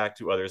impact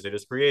to others it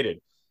has created.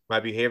 My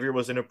behavior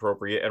was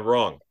inappropriate and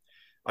wrong.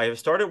 I have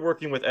started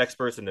working with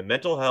experts in the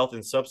mental health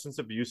and substance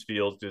abuse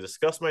fields to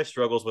discuss my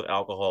struggles with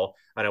alcohol,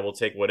 and I will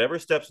take whatever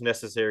steps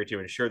necessary to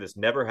ensure this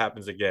never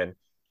happens again.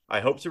 I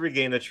hope to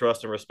regain the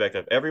trust and respect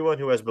of everyone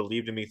who has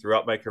believed in me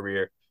throughout my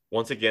career.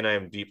 Once again, I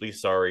am deeply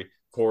sorry,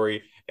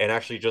 Corey. And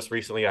actually, just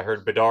recently, I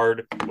heard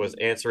Bedard was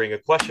answering a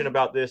question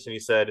about this, and he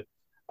said,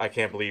 I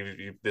can't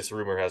believe this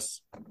rumor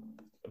has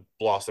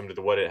blossomed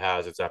into what it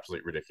has. It's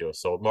absolutely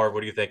ridiculous. So, Marv, what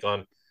do you think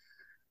on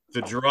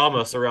the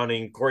drama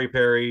surrounding Corey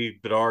Perry,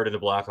 Bedard, and the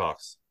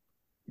Blackhawks?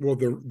 Well,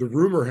 the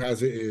rumor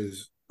has it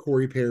is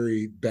Corey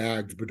Perry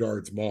bagged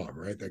Bedard's mom,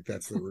 right? Like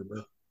that's the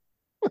rumor.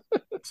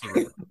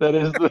 That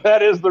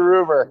is the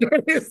rumor.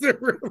 That is the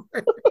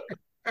rumor.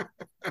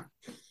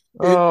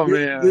 Oh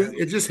man,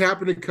 it just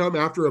happened to come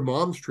after a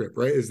mom's trip,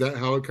 right? Is that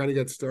how it kind of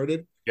got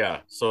started?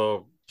 Yeah.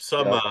 So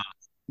some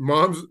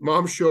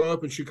moms show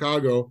up in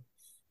Chicago.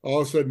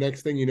 All of a sudden,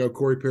 next thing you know,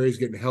 Corey Perry's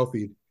getting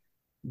healthy.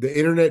 The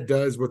internet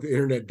does what the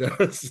internet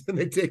does, and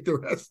they take the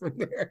rest from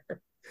there.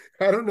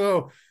 I don't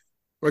know.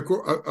 Like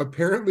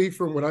apparently,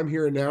 from what I'm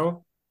hearing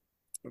now,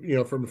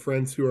 from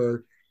friends who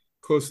are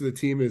close to the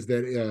team, is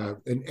that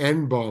an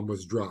N bomb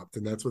was dropped,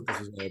 and that's what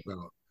this is all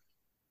about.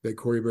 That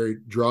Corey Perry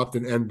dropped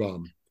an N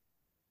bomb,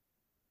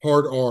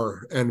 hard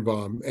R N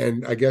bomb,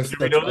 and I guess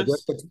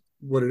that's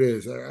what it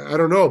is. I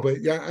don't know,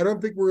 but yeah, I don't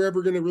think we're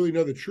ever going to really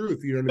know the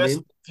truth. You know what I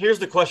mean? Here's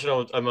the question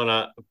I'm going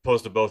to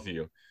pose to both of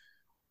you.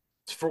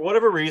 For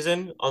whatever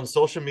reason, on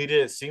social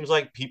media, it seems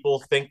like people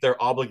think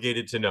they're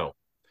obligated to know.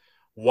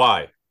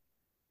 Why?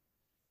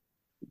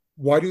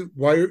 Why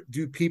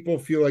do people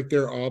feel like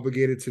they're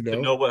obligated to know?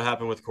 To know what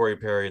happened with Corey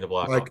Perry and the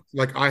Blackhawks.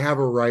 Like I have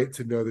a right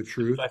to know the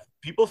truth.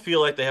 People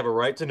feel like they have a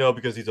right to know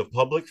because he's a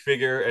public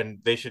figure and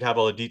they should have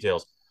all the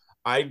details.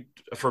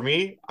 For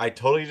me, I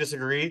totally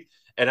disagree.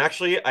 And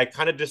actually, I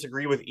kind of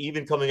disagree with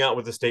even coming out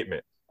with a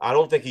statement. I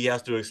don't think he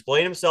has to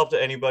explain himself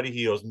to anybody.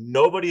 He owes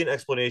nobody an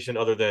explanation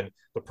other than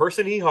the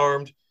person he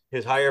harmed,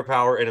 his higher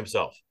power, and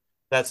himself.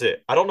 That's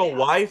it. I don't know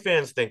why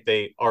fans think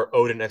they are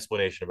owed an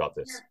explanation about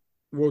this.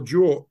 Well,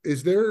 Jewel,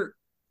 is there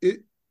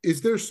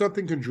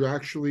something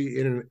contractually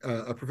in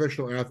a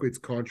professional athlete's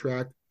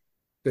contract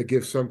that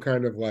gives some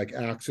kind of like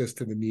access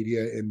to the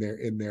media in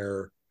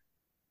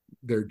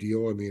their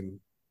deal? I mean,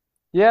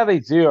 Yeah, they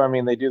do. I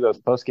mean, they do those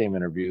post game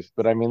interviews,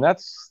 but I mean,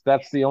 that's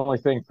the only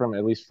thing from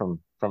at least from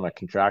a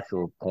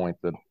contractual point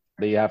that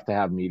they have to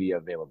have media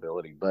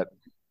availability. But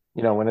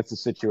when it's a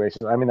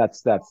situation, I mean,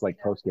 that's like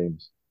post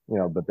games,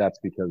 but that's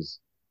because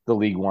the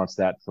league wants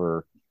that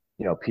for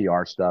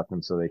PR stuff,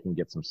 and so they can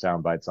get some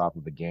sound bites off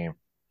of the game.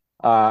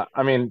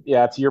 I mean,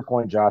 yeah, to your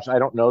point, Josh, I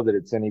don't know that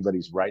it's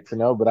anybody's right to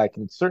know, but I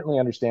can certainly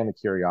understand the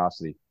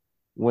curiosity.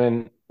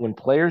 When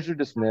players are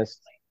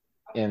dismissed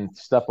and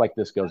stuff like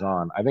this goes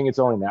on, I think it's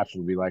only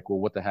natural to be like, well,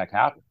 what the heck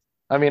happened?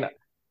 I mean,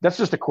 that's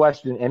just a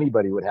question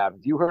anybody would have.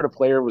 If you heard a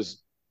player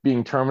was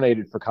being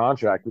terminated for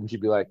contract, wouldn't you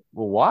be like,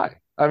 well, why?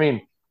 I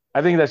mean,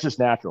 I think that's just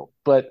natural.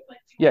 But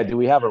yeah, do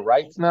we have a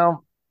right to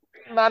know?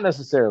 Not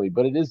necessarily,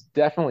 but it is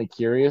definitely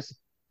curious.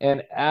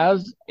 And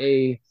as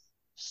a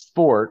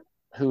sport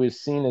who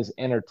is seen as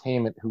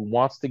entertainment, who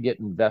wants to get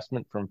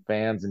investment from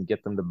fans and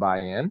get them to buy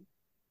in,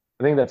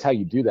 I think that's how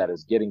you do that,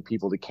 is getting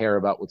people to care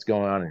about what's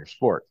going on in your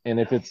sport. And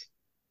if it's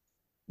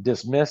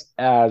dismissed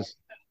as,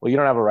 well, you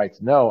don't have a right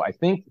to know, I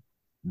think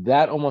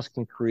that almost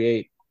can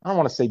create, I don't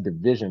want to say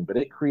division, but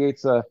it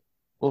creates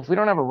well, if we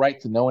don't have a right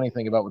to know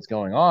anything about what's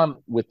going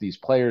on with these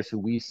players who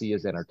we see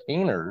as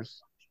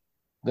entertainers,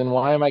 then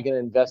why am I going to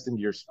invest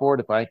into your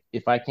sport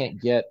if I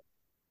can't get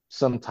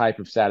some type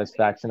of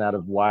satisfaction out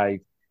of why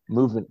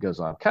movement goes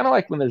on? Kind of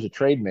like when there's a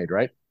trade made,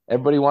 right?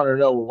 Everybody wanted to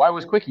know, well, why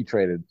was Quickie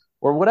traded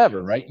or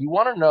whatever, right? You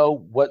want to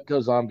know what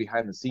goes on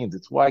behind the scenes.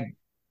 It's why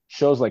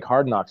shows like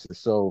Hard Knocks are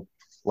so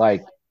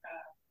like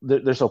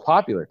they're so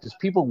popular, because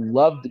people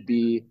love to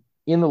be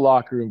in the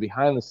locker room,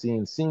 behind the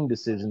scenes, seeing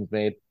decisions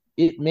made.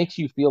 It makes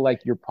you feel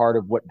like you're part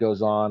of what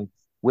goes on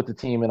with the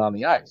team and on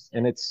the ice.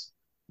 And it's,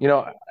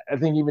 I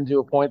think even to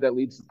a point that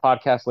leads to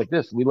podcasts like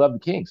this, we love the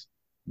Kings.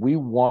 We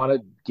want to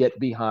get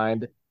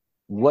behind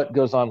what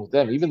goes on with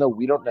them, even though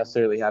we don't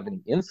necessarily have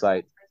any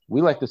insight.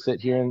 We like to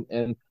sit here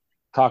and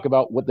talk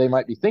about what they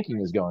might be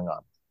thinking is going on,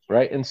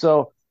 right? And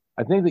so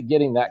I think that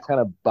getting that kind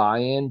of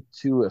buy-in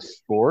to a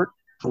sport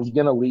is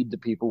going to lead to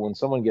people, when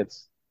someone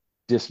gets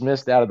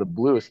dismissed out of the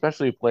blue,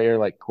 especially a player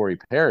like Corey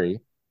Perry,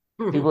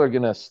 people are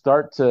going to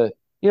start to,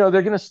 they're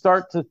going to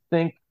start to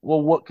think,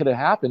 well, what could have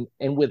happened?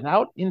 And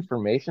without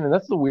information, and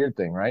that's the weird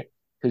thing, right?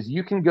 Because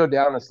you can go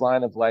down this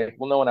line of like,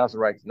 well, no one has a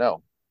right to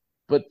know.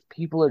 But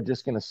people are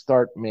just going to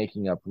start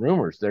making up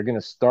rumors. They're going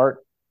to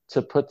start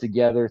to put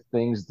together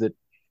things that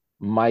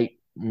might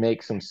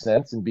make some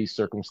sense and be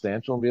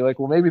circumstantial and be like,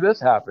 well, maybe this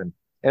happened.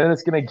 And then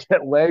it's going to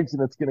get legs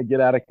and it's going to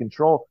get out of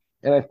control.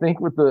 And I think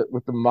with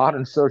the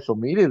modern social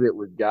media that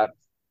we've got,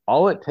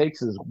 all it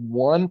takes is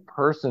one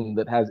person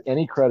that has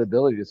any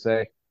credibility to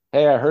say,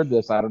 hey, I heard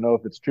this. I don't know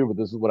if it's true, but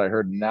this is what I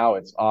heard. Now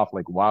it's off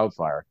like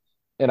wildfire.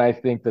 And I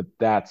think that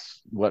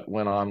that's what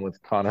went on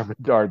with Connor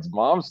Bedard's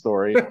mom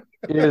story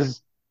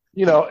is,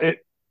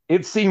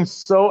 it seems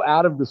so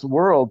out of this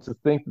world to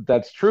think that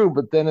that's true.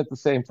 But then at the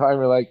same time,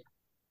 you're like,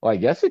 well, I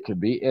guess it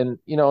could be. And,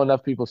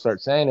 enough people start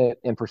saying it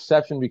and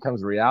perception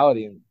becomes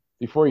reality. And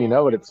before you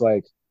know it, it's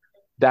like,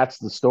 that's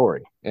the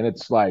story. And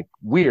it's like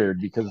weird,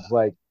 because it's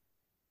like,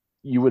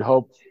 you would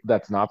hope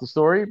that's not the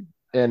story.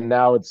 And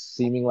now it's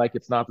seeming like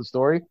it's not the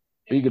story,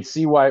 but you could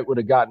see why it would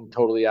have gotten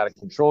totally out of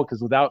control.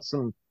 Because without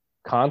some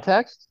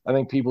context, I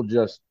think people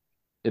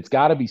it's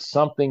got to be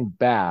something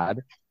bad.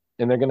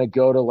 And they're going to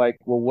go to like,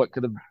 well, what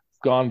could have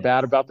gone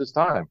bad about this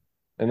time?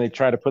 And they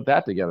try to put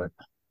that together.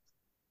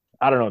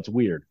 I don't know. It's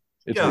weird.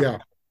 Yeah.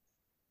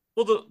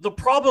 Well, the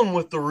problem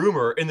with the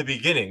rumor in the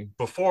beginning,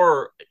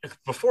 before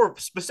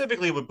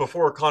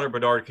Connor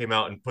Bedard came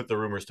out and put the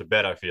rumors to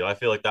bed, I feel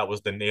like that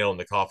was the nail in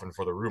the coffin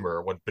for the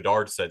rumor when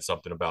Bedard said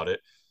something about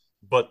it.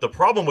 But the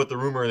problem with the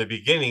rumor in the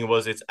beginning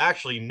was it's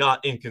actually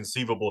not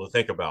inconceivable to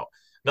think about.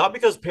 Not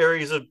because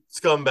Perry's a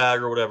scumbag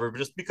or whatever, but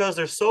just because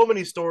there's so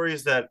many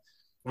stories that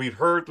we've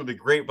heard through the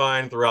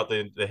grapevine throughout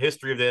the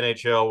history of the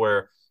NHL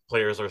where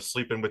players are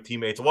sleeping with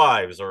teammates'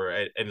 wives,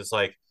 and it's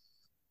like,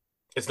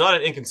 it's not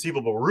an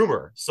inconceivable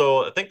rumor.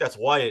 So I think that's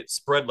why it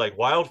spread like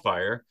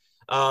wildfire.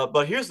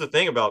 But here's the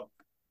thing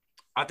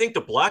I think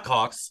the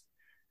Blackhawks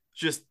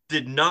just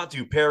did not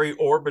do Perry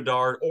or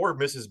Bedard or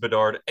Mrs.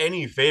 Bedard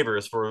any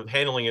favors for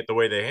handling it the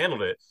way they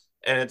handled it.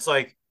 And it's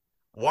like,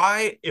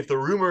 why, if the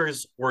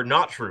rumors were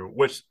not true,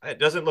 which it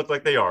doesn't look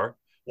like they are,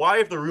 why,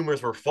 if the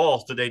rumors were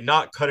false, did they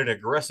not cut an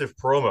aggressive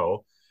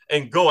promo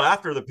and go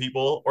after the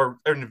people or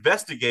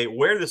investigate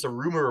where this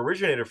rumor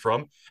originated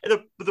from?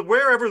 And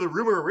wherever the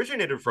rumor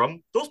originated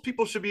from, those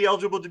people should be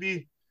eligible to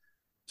be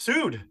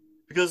sued,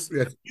 because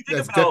that's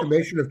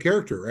defamation of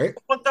character, right?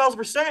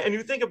 1,000%. And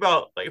you think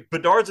about like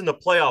Bedard's in the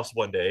playoffs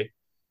one day.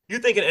 You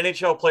think an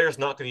NHL player is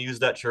not going to use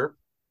that chirp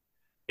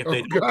if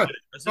they don't? God.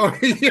 Oh,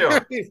 yeah.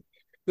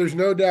 There's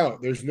no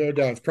doubt. There's no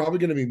doubt. It's probably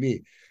going to be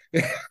me,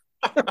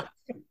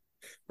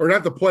 or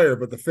not the player,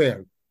 but the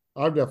fan.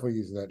 I'm definitely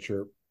using that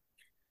shirt.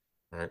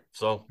 All right.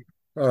 So,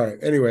 All right.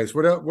 Anyways,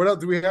 what else? What else?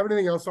 Do we have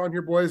anything else on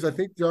here, boys? I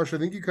think Josh. I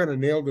think you kind of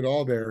nailed it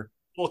all there.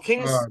 well,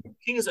 Uh,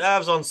 Kings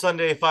Avs on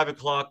Sunday, 5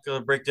 o'clock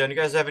breakdown. You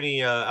guys have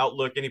any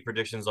outlook, any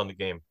predictions on the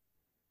game?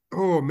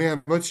 oh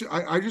man, let's.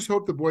 I just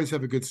hope the boys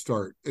have a good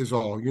start. Is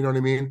all. You know what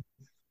I mean?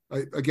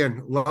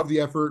 Again, love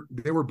the effort.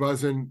 They were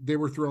buzzing. They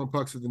were throwing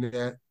pucks at the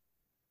net.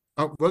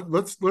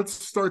 Let's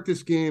start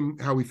this game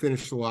how we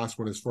finished the last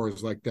one, as far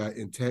as like that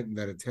intent and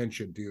that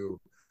attention to,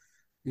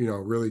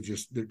 really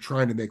just they're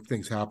trying to make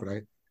things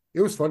happen.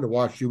 It was fun to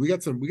watch. Dude. We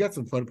got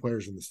some fun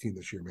players in this team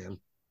this year, man.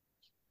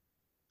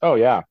 Oh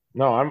yeah,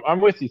 no,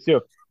 I'm with you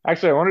too.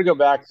 Actually, I want to go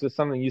back to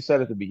something you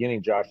said at the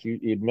beginning, Josh.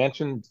 You'd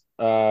mentioned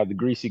the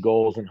greasy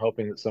goals and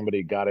hoping that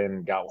somebody got in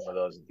and got one of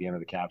those at the end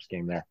of the Caps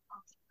game there.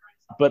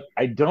 But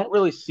I don't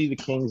really see the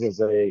Kings as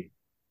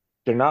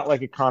they're not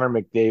like a Connor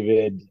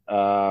McDavid.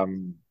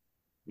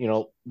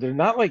 They're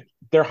not like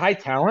they're high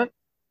talent,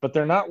 but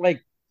they're not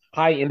like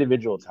high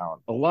individual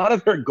talent. A lot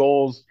of their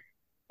goals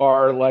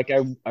are like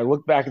I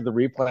look back at the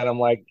replay and I'm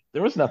like,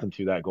 there was nothing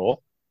to that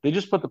goal. They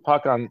just put the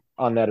puck on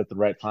net at the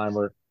right time.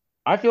 Or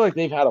I feel like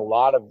they've had a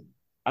lot of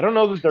I don't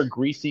know that they're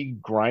greasy,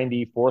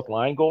 grindy fourth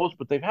line goals,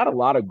 but they've had a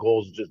lot of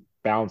goals just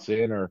bounce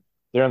in or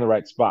they're in the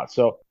right spot.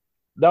 So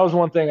that was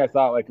one thing I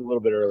thought like a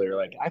little bit earlier.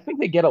 Like I think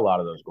they get a lot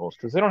of those goals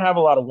because they don't have a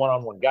lot of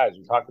one-on-one guys.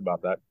 We talked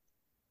about that.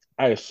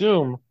 I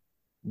assume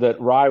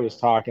that Rye was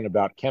talking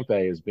about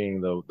Kempe as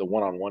being the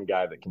one-on-one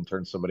guy that can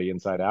turn somebody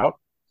inside out.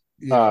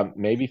 Yeah,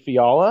 Maybe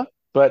Fiala,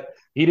 but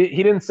he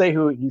didn't say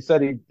who. He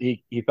said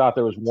he thought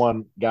there was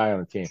one guy on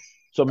the team.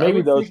 So I maybe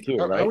would those think two,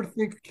 I right? would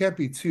think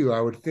Kempe too.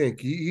 I would think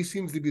he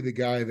seems to be the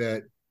guy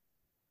that.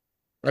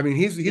 I mean,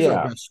 he's our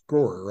Yeah, best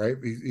scorer, right?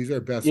 He's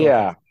our best offensive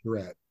yeah.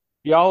 threat.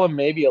 Fiala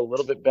maybe a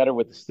little bit better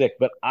with the stick,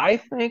 but I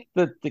think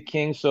that the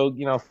Kings. So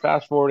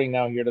fast forwarding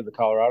now here to the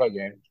Colorado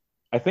game,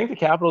 I think the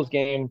Capitals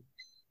game.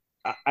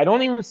 I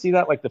don't even see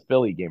that like the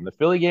Philly game. The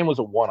Philly game was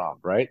a one-off,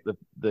 right?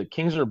 The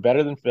Kings are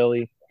better than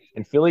Philly,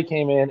 and Philly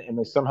came in and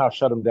they somehow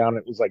shut them down.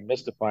 It was like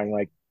mystifying,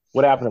 like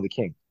what happened to the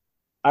Kings.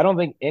 I don't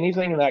think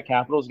anything in that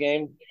Capitals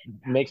game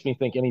makes me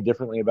think any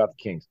differently about the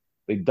Kings.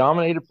 They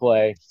dominated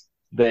play.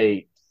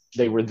 They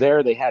they were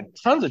there. They had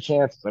tons of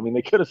chances. I mean,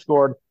 they could have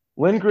scored.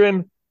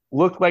 Lindgren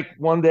looked like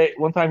one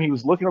time he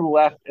was looking to the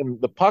left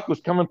and the puck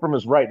was coming from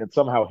his right and it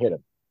somehow hit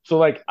him. So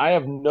like I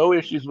have no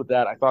issues with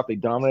that. I thought they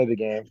dominated the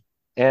game.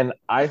 And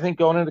I think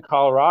going into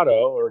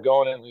Colorado or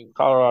going into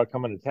Colorado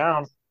coming to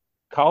town,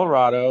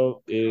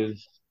 Colorado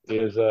is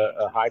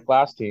a high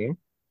class team.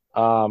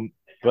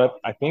 But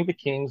I think the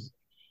Kings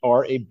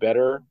are a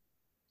better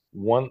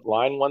one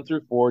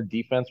through four,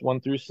 defense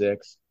 1 through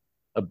 6,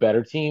 a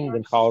better team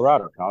than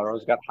Colorado.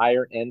 Colorado's got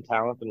higher end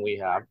talent than we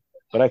have,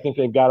 but I think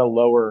they've got a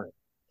lower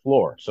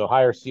floor. So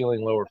higher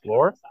ceiling, lower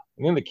floor.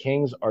 I think the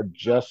Kings are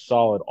just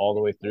solid all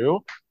the way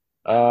through.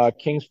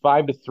 Kings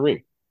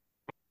 5-3.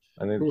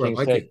 I think the Ooh, I Kings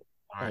like take. it.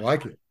 I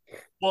like it.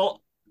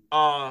 Well,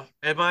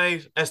 in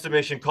my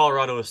estimation,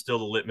 Colorado is still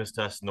the litmus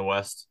test in the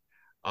West.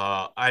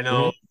 I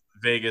know Mhm.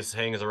 Vegas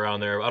hangs around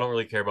there. I don't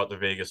really care about the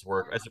Vegas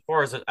work. As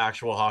far as the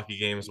actual hockey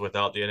games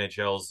without the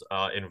NHL's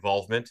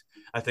involvement,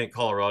 I think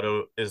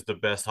Colorado is the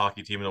best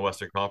hockey team in the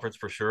Western Conference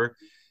for sure.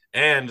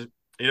 And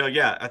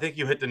yeah, I think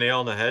you hit the nail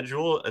on the head,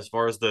 Jewel. As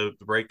far as the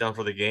breakdown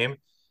for the game,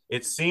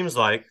 it seems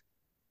like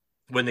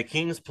when the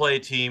Kings play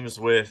teams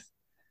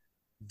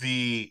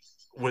the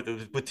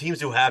with teams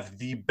who have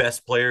the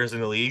best players in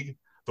the league,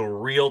 the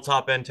real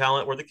top end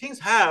talent, where the Kings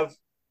have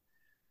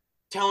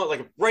talent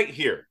like right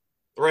here,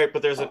 right?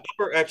 But there's an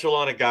upper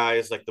echelon of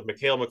guys like the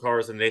Mikhail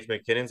Makars and Nathan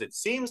McKinnons. It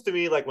seems to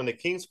me like when the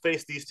Kings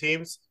face these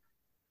teams,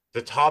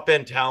 the top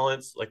end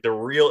talents, like the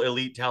real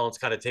elite talents,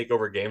 kind of take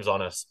over games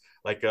on us,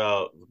 like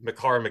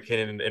Makar,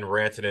 McKinnon, and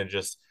Rantanen.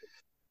 Just,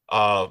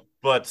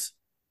 but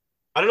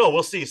I don't know.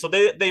 We'll see. So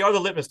they are the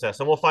litmus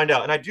test, and we'll find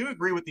out. And I do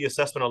agree with the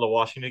assessment on the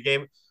Washington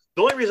game.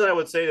 The only reason I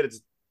would say that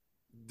it's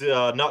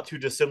not too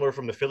dissimilar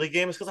from the Philly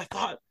game is because I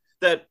thought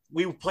that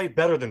we played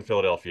better than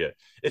Philadelphia.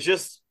 It's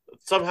just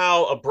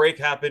somehow a break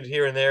happened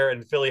here and there,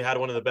 and Philly had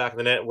one in the back of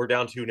the net. We're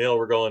down 2-0.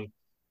 We're going,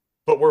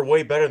 but we're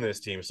way better than this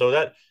team.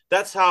 So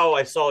that's how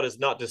I saw it as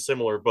not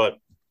dissimilar, but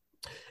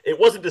it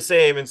wasn't the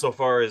same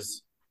insofar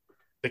as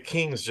the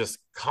Kings just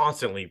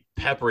constantly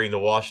peppering the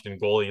Washington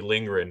goalie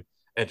Lindgren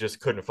and just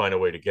couldn't find a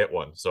way to get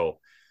one. So,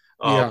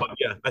 Yeah. but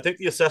yeah, I think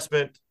the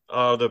assessment,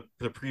 the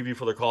preview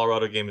for the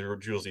Colorado game,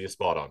 Jules is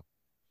spot on.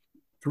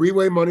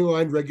 Three-way money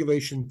line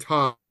regulation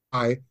tie.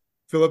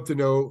 Philip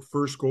Deneau,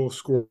 first goal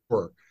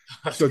scorer.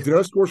 So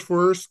Deneau scores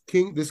first.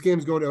 This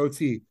game's going to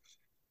OT.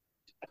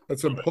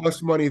 That's some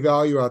plus money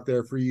value out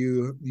there for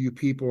you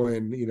people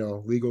in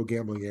legal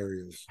gambling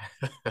areas.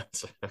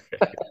 Okay.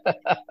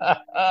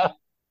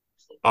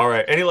 All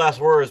right. Any last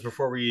words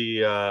before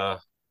we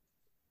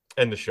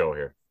end the show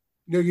here?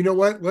 No, you know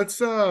what? Let's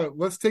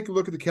take a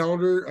look at the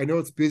calendar. I know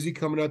it's busy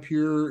coming up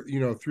here,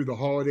 through the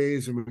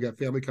holidays, and we've got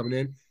family coming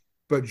in.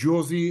 But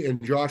Julesy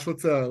and Josh,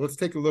 let's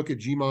take a look at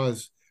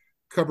GMA's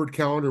cupboard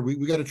calendar.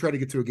 We got to try to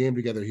get to a game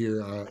together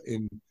here.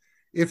 In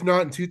if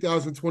not in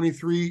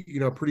 2023,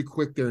 pretty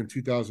quick there in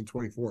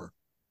 2024.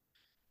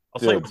 I'll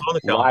tell you Dude, what's on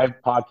the calendar. live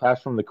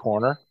podcast from the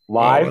corner. Oh,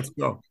 Live, let's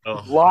go.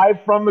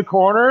 live from the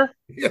corner,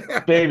 Yeah,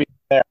 baby.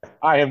 There,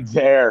 I am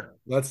there.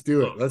 let's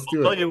do it. Let's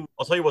do it.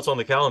 I'll tell you what's on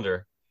the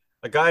calendar.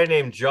 A guy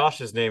named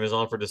Josh's name is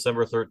on for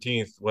December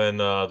 13th when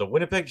the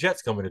Winnipeg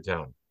Jets come into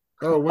town.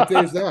 Oh, what day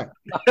is that?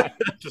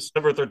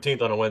 December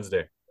 13th on a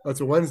Wednesday.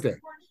 That's a Wednesday.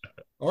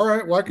 All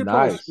right. Well, I could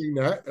probably Nice. screen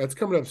that. That's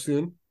coming up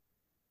soon.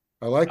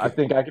 I like I it.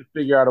 think I could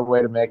figure out a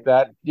way to make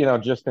that,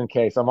 just in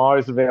case. I'm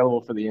always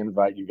available for the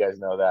invite. You guys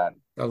know that.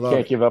 I love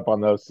Can't it. give up on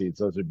those seats.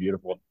 Those are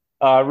beautiful.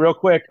 Real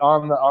quick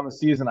on the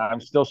season,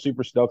 I'm still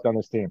super stoked on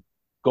this team.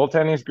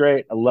 Goaltending is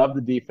great. I love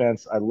the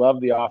defense. I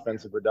love the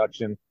offensive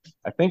production.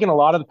 I think in a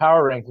lot of the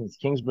power rankings,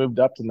 Kings moved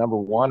up to number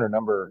one or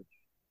number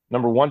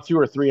one, two,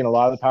 or three in a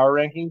lot of the power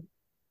rankings.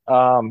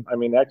 I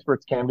mean,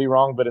 experts can be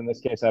wrong, but in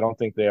this case, I don't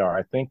think they are.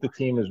 I think the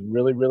team is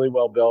really, really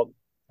well built.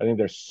 I think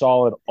they're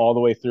solid all the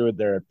way through.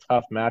 They're a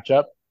tough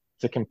matchup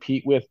to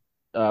compete with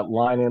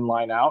line in,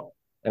 line out.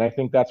 And I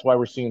think that's why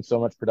we're seeing so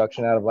much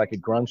production out of like a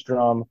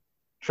Grunstrom.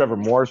 Trevor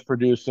Moore's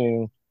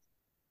producing.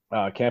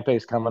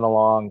 Kempe's coming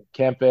along.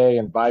 Kempe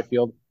and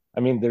Byfield.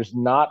 I mean, there's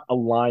not a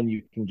line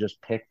you can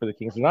just pick for the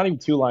Kings. There's not even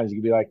two lines you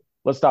can be like,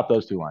 let's stop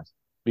those two lines.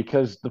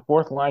 Because the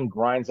fourth line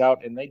grinds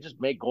out and they just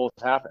make goals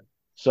happen.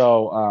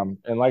 So,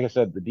 and like I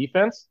said, the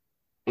defense,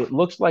 it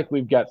looks like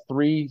we've got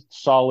three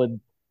solid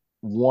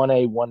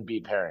 1A,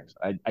 1B pairings.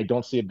 I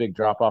don't see a big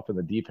drop off in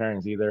the D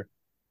pairings either.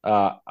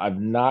 I've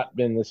not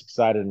been this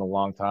excited in a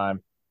long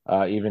time.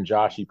 Even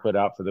Josh, you put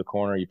out for the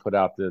corner, you put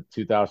out the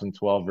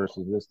 2012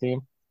 versus this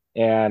team.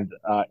 And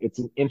it's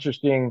an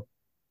interesting,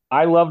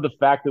 I love the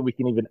fact that we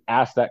can even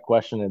ask that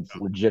question and it's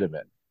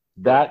legitimate.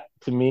 That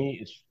to me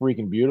is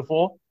freaking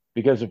beautiful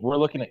because if we're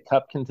looking at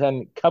cup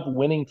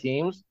winning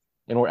teams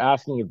and we're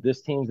asking if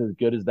this team's as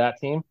good as that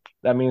team,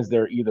 that means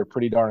they're either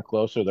pretty darn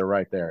close or they're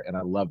right there. And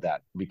I love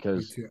that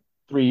because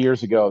 3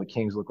 years ago, the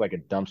Kings looked like a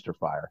dumpster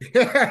fire.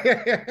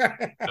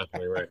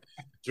 Definitely right.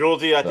 Joel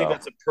D, I think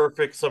that's a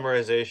perfect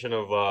summarization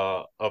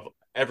of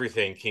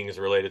everything Kings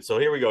related. So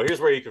here we go. Here's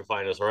where you can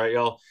find us. All right,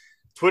 y'all.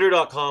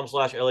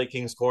 Twitter.com/LA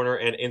Kings Corner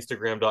and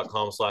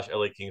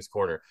Instagram.com/LA Kings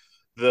Corner.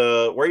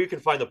 Where you can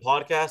find the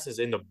podcast is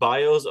in the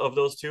bios of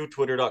those two,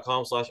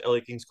 Twitter.com/LA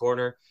Kings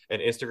Corner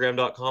and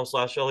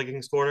Instagram.com/LA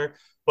Kings Corner.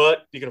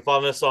 But you can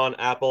find us on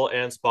Apple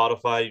and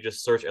Spotify. You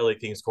just search LA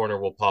Kings Corner,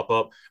 will pop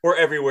up. We're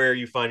everywhere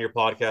you find your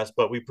podcast,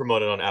 but we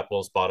promote it on Apple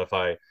and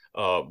Spotify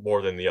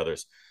more than the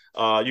others.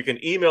 You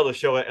can email the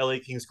show at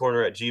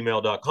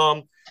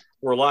lakingscorner@gmail.com.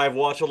 We're live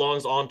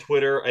watch-alongs on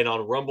Twitter and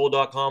on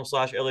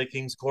rumble.com/LA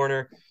Kings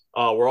Corner.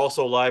 We're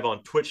also live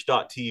on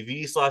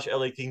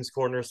twitch.tv/LA Kings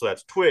Corner. So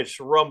that's Twitch,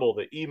 Rumble,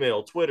 the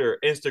email, Twitter,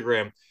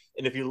 Instagram.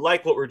 And if you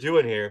like what we're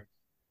doing here,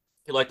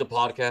 if you like the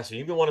podcast, and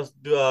you even want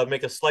to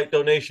make a slight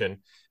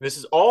donation,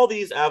 all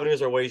these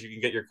avenues are ways you can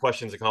get your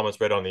questions and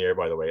comments read on the air,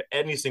 by the way,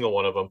 any single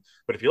one of them.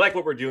 But if you like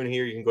what we're doing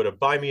here, you can go to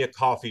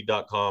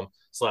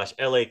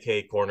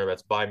buymeacoffee.com/LAK Corner.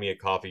 That's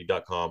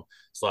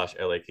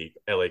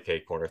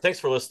buymeacoffee.com/LAK Corner. Thanks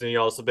for listening,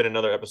 y'all. This has been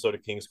another episode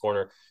of Kings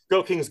Corner.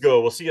 Go Kings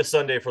Go. We'll see you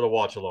Sunday for the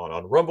watch along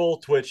on Rumble,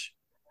 Twitch,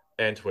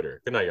 and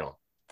Twitter. Good night, y'all.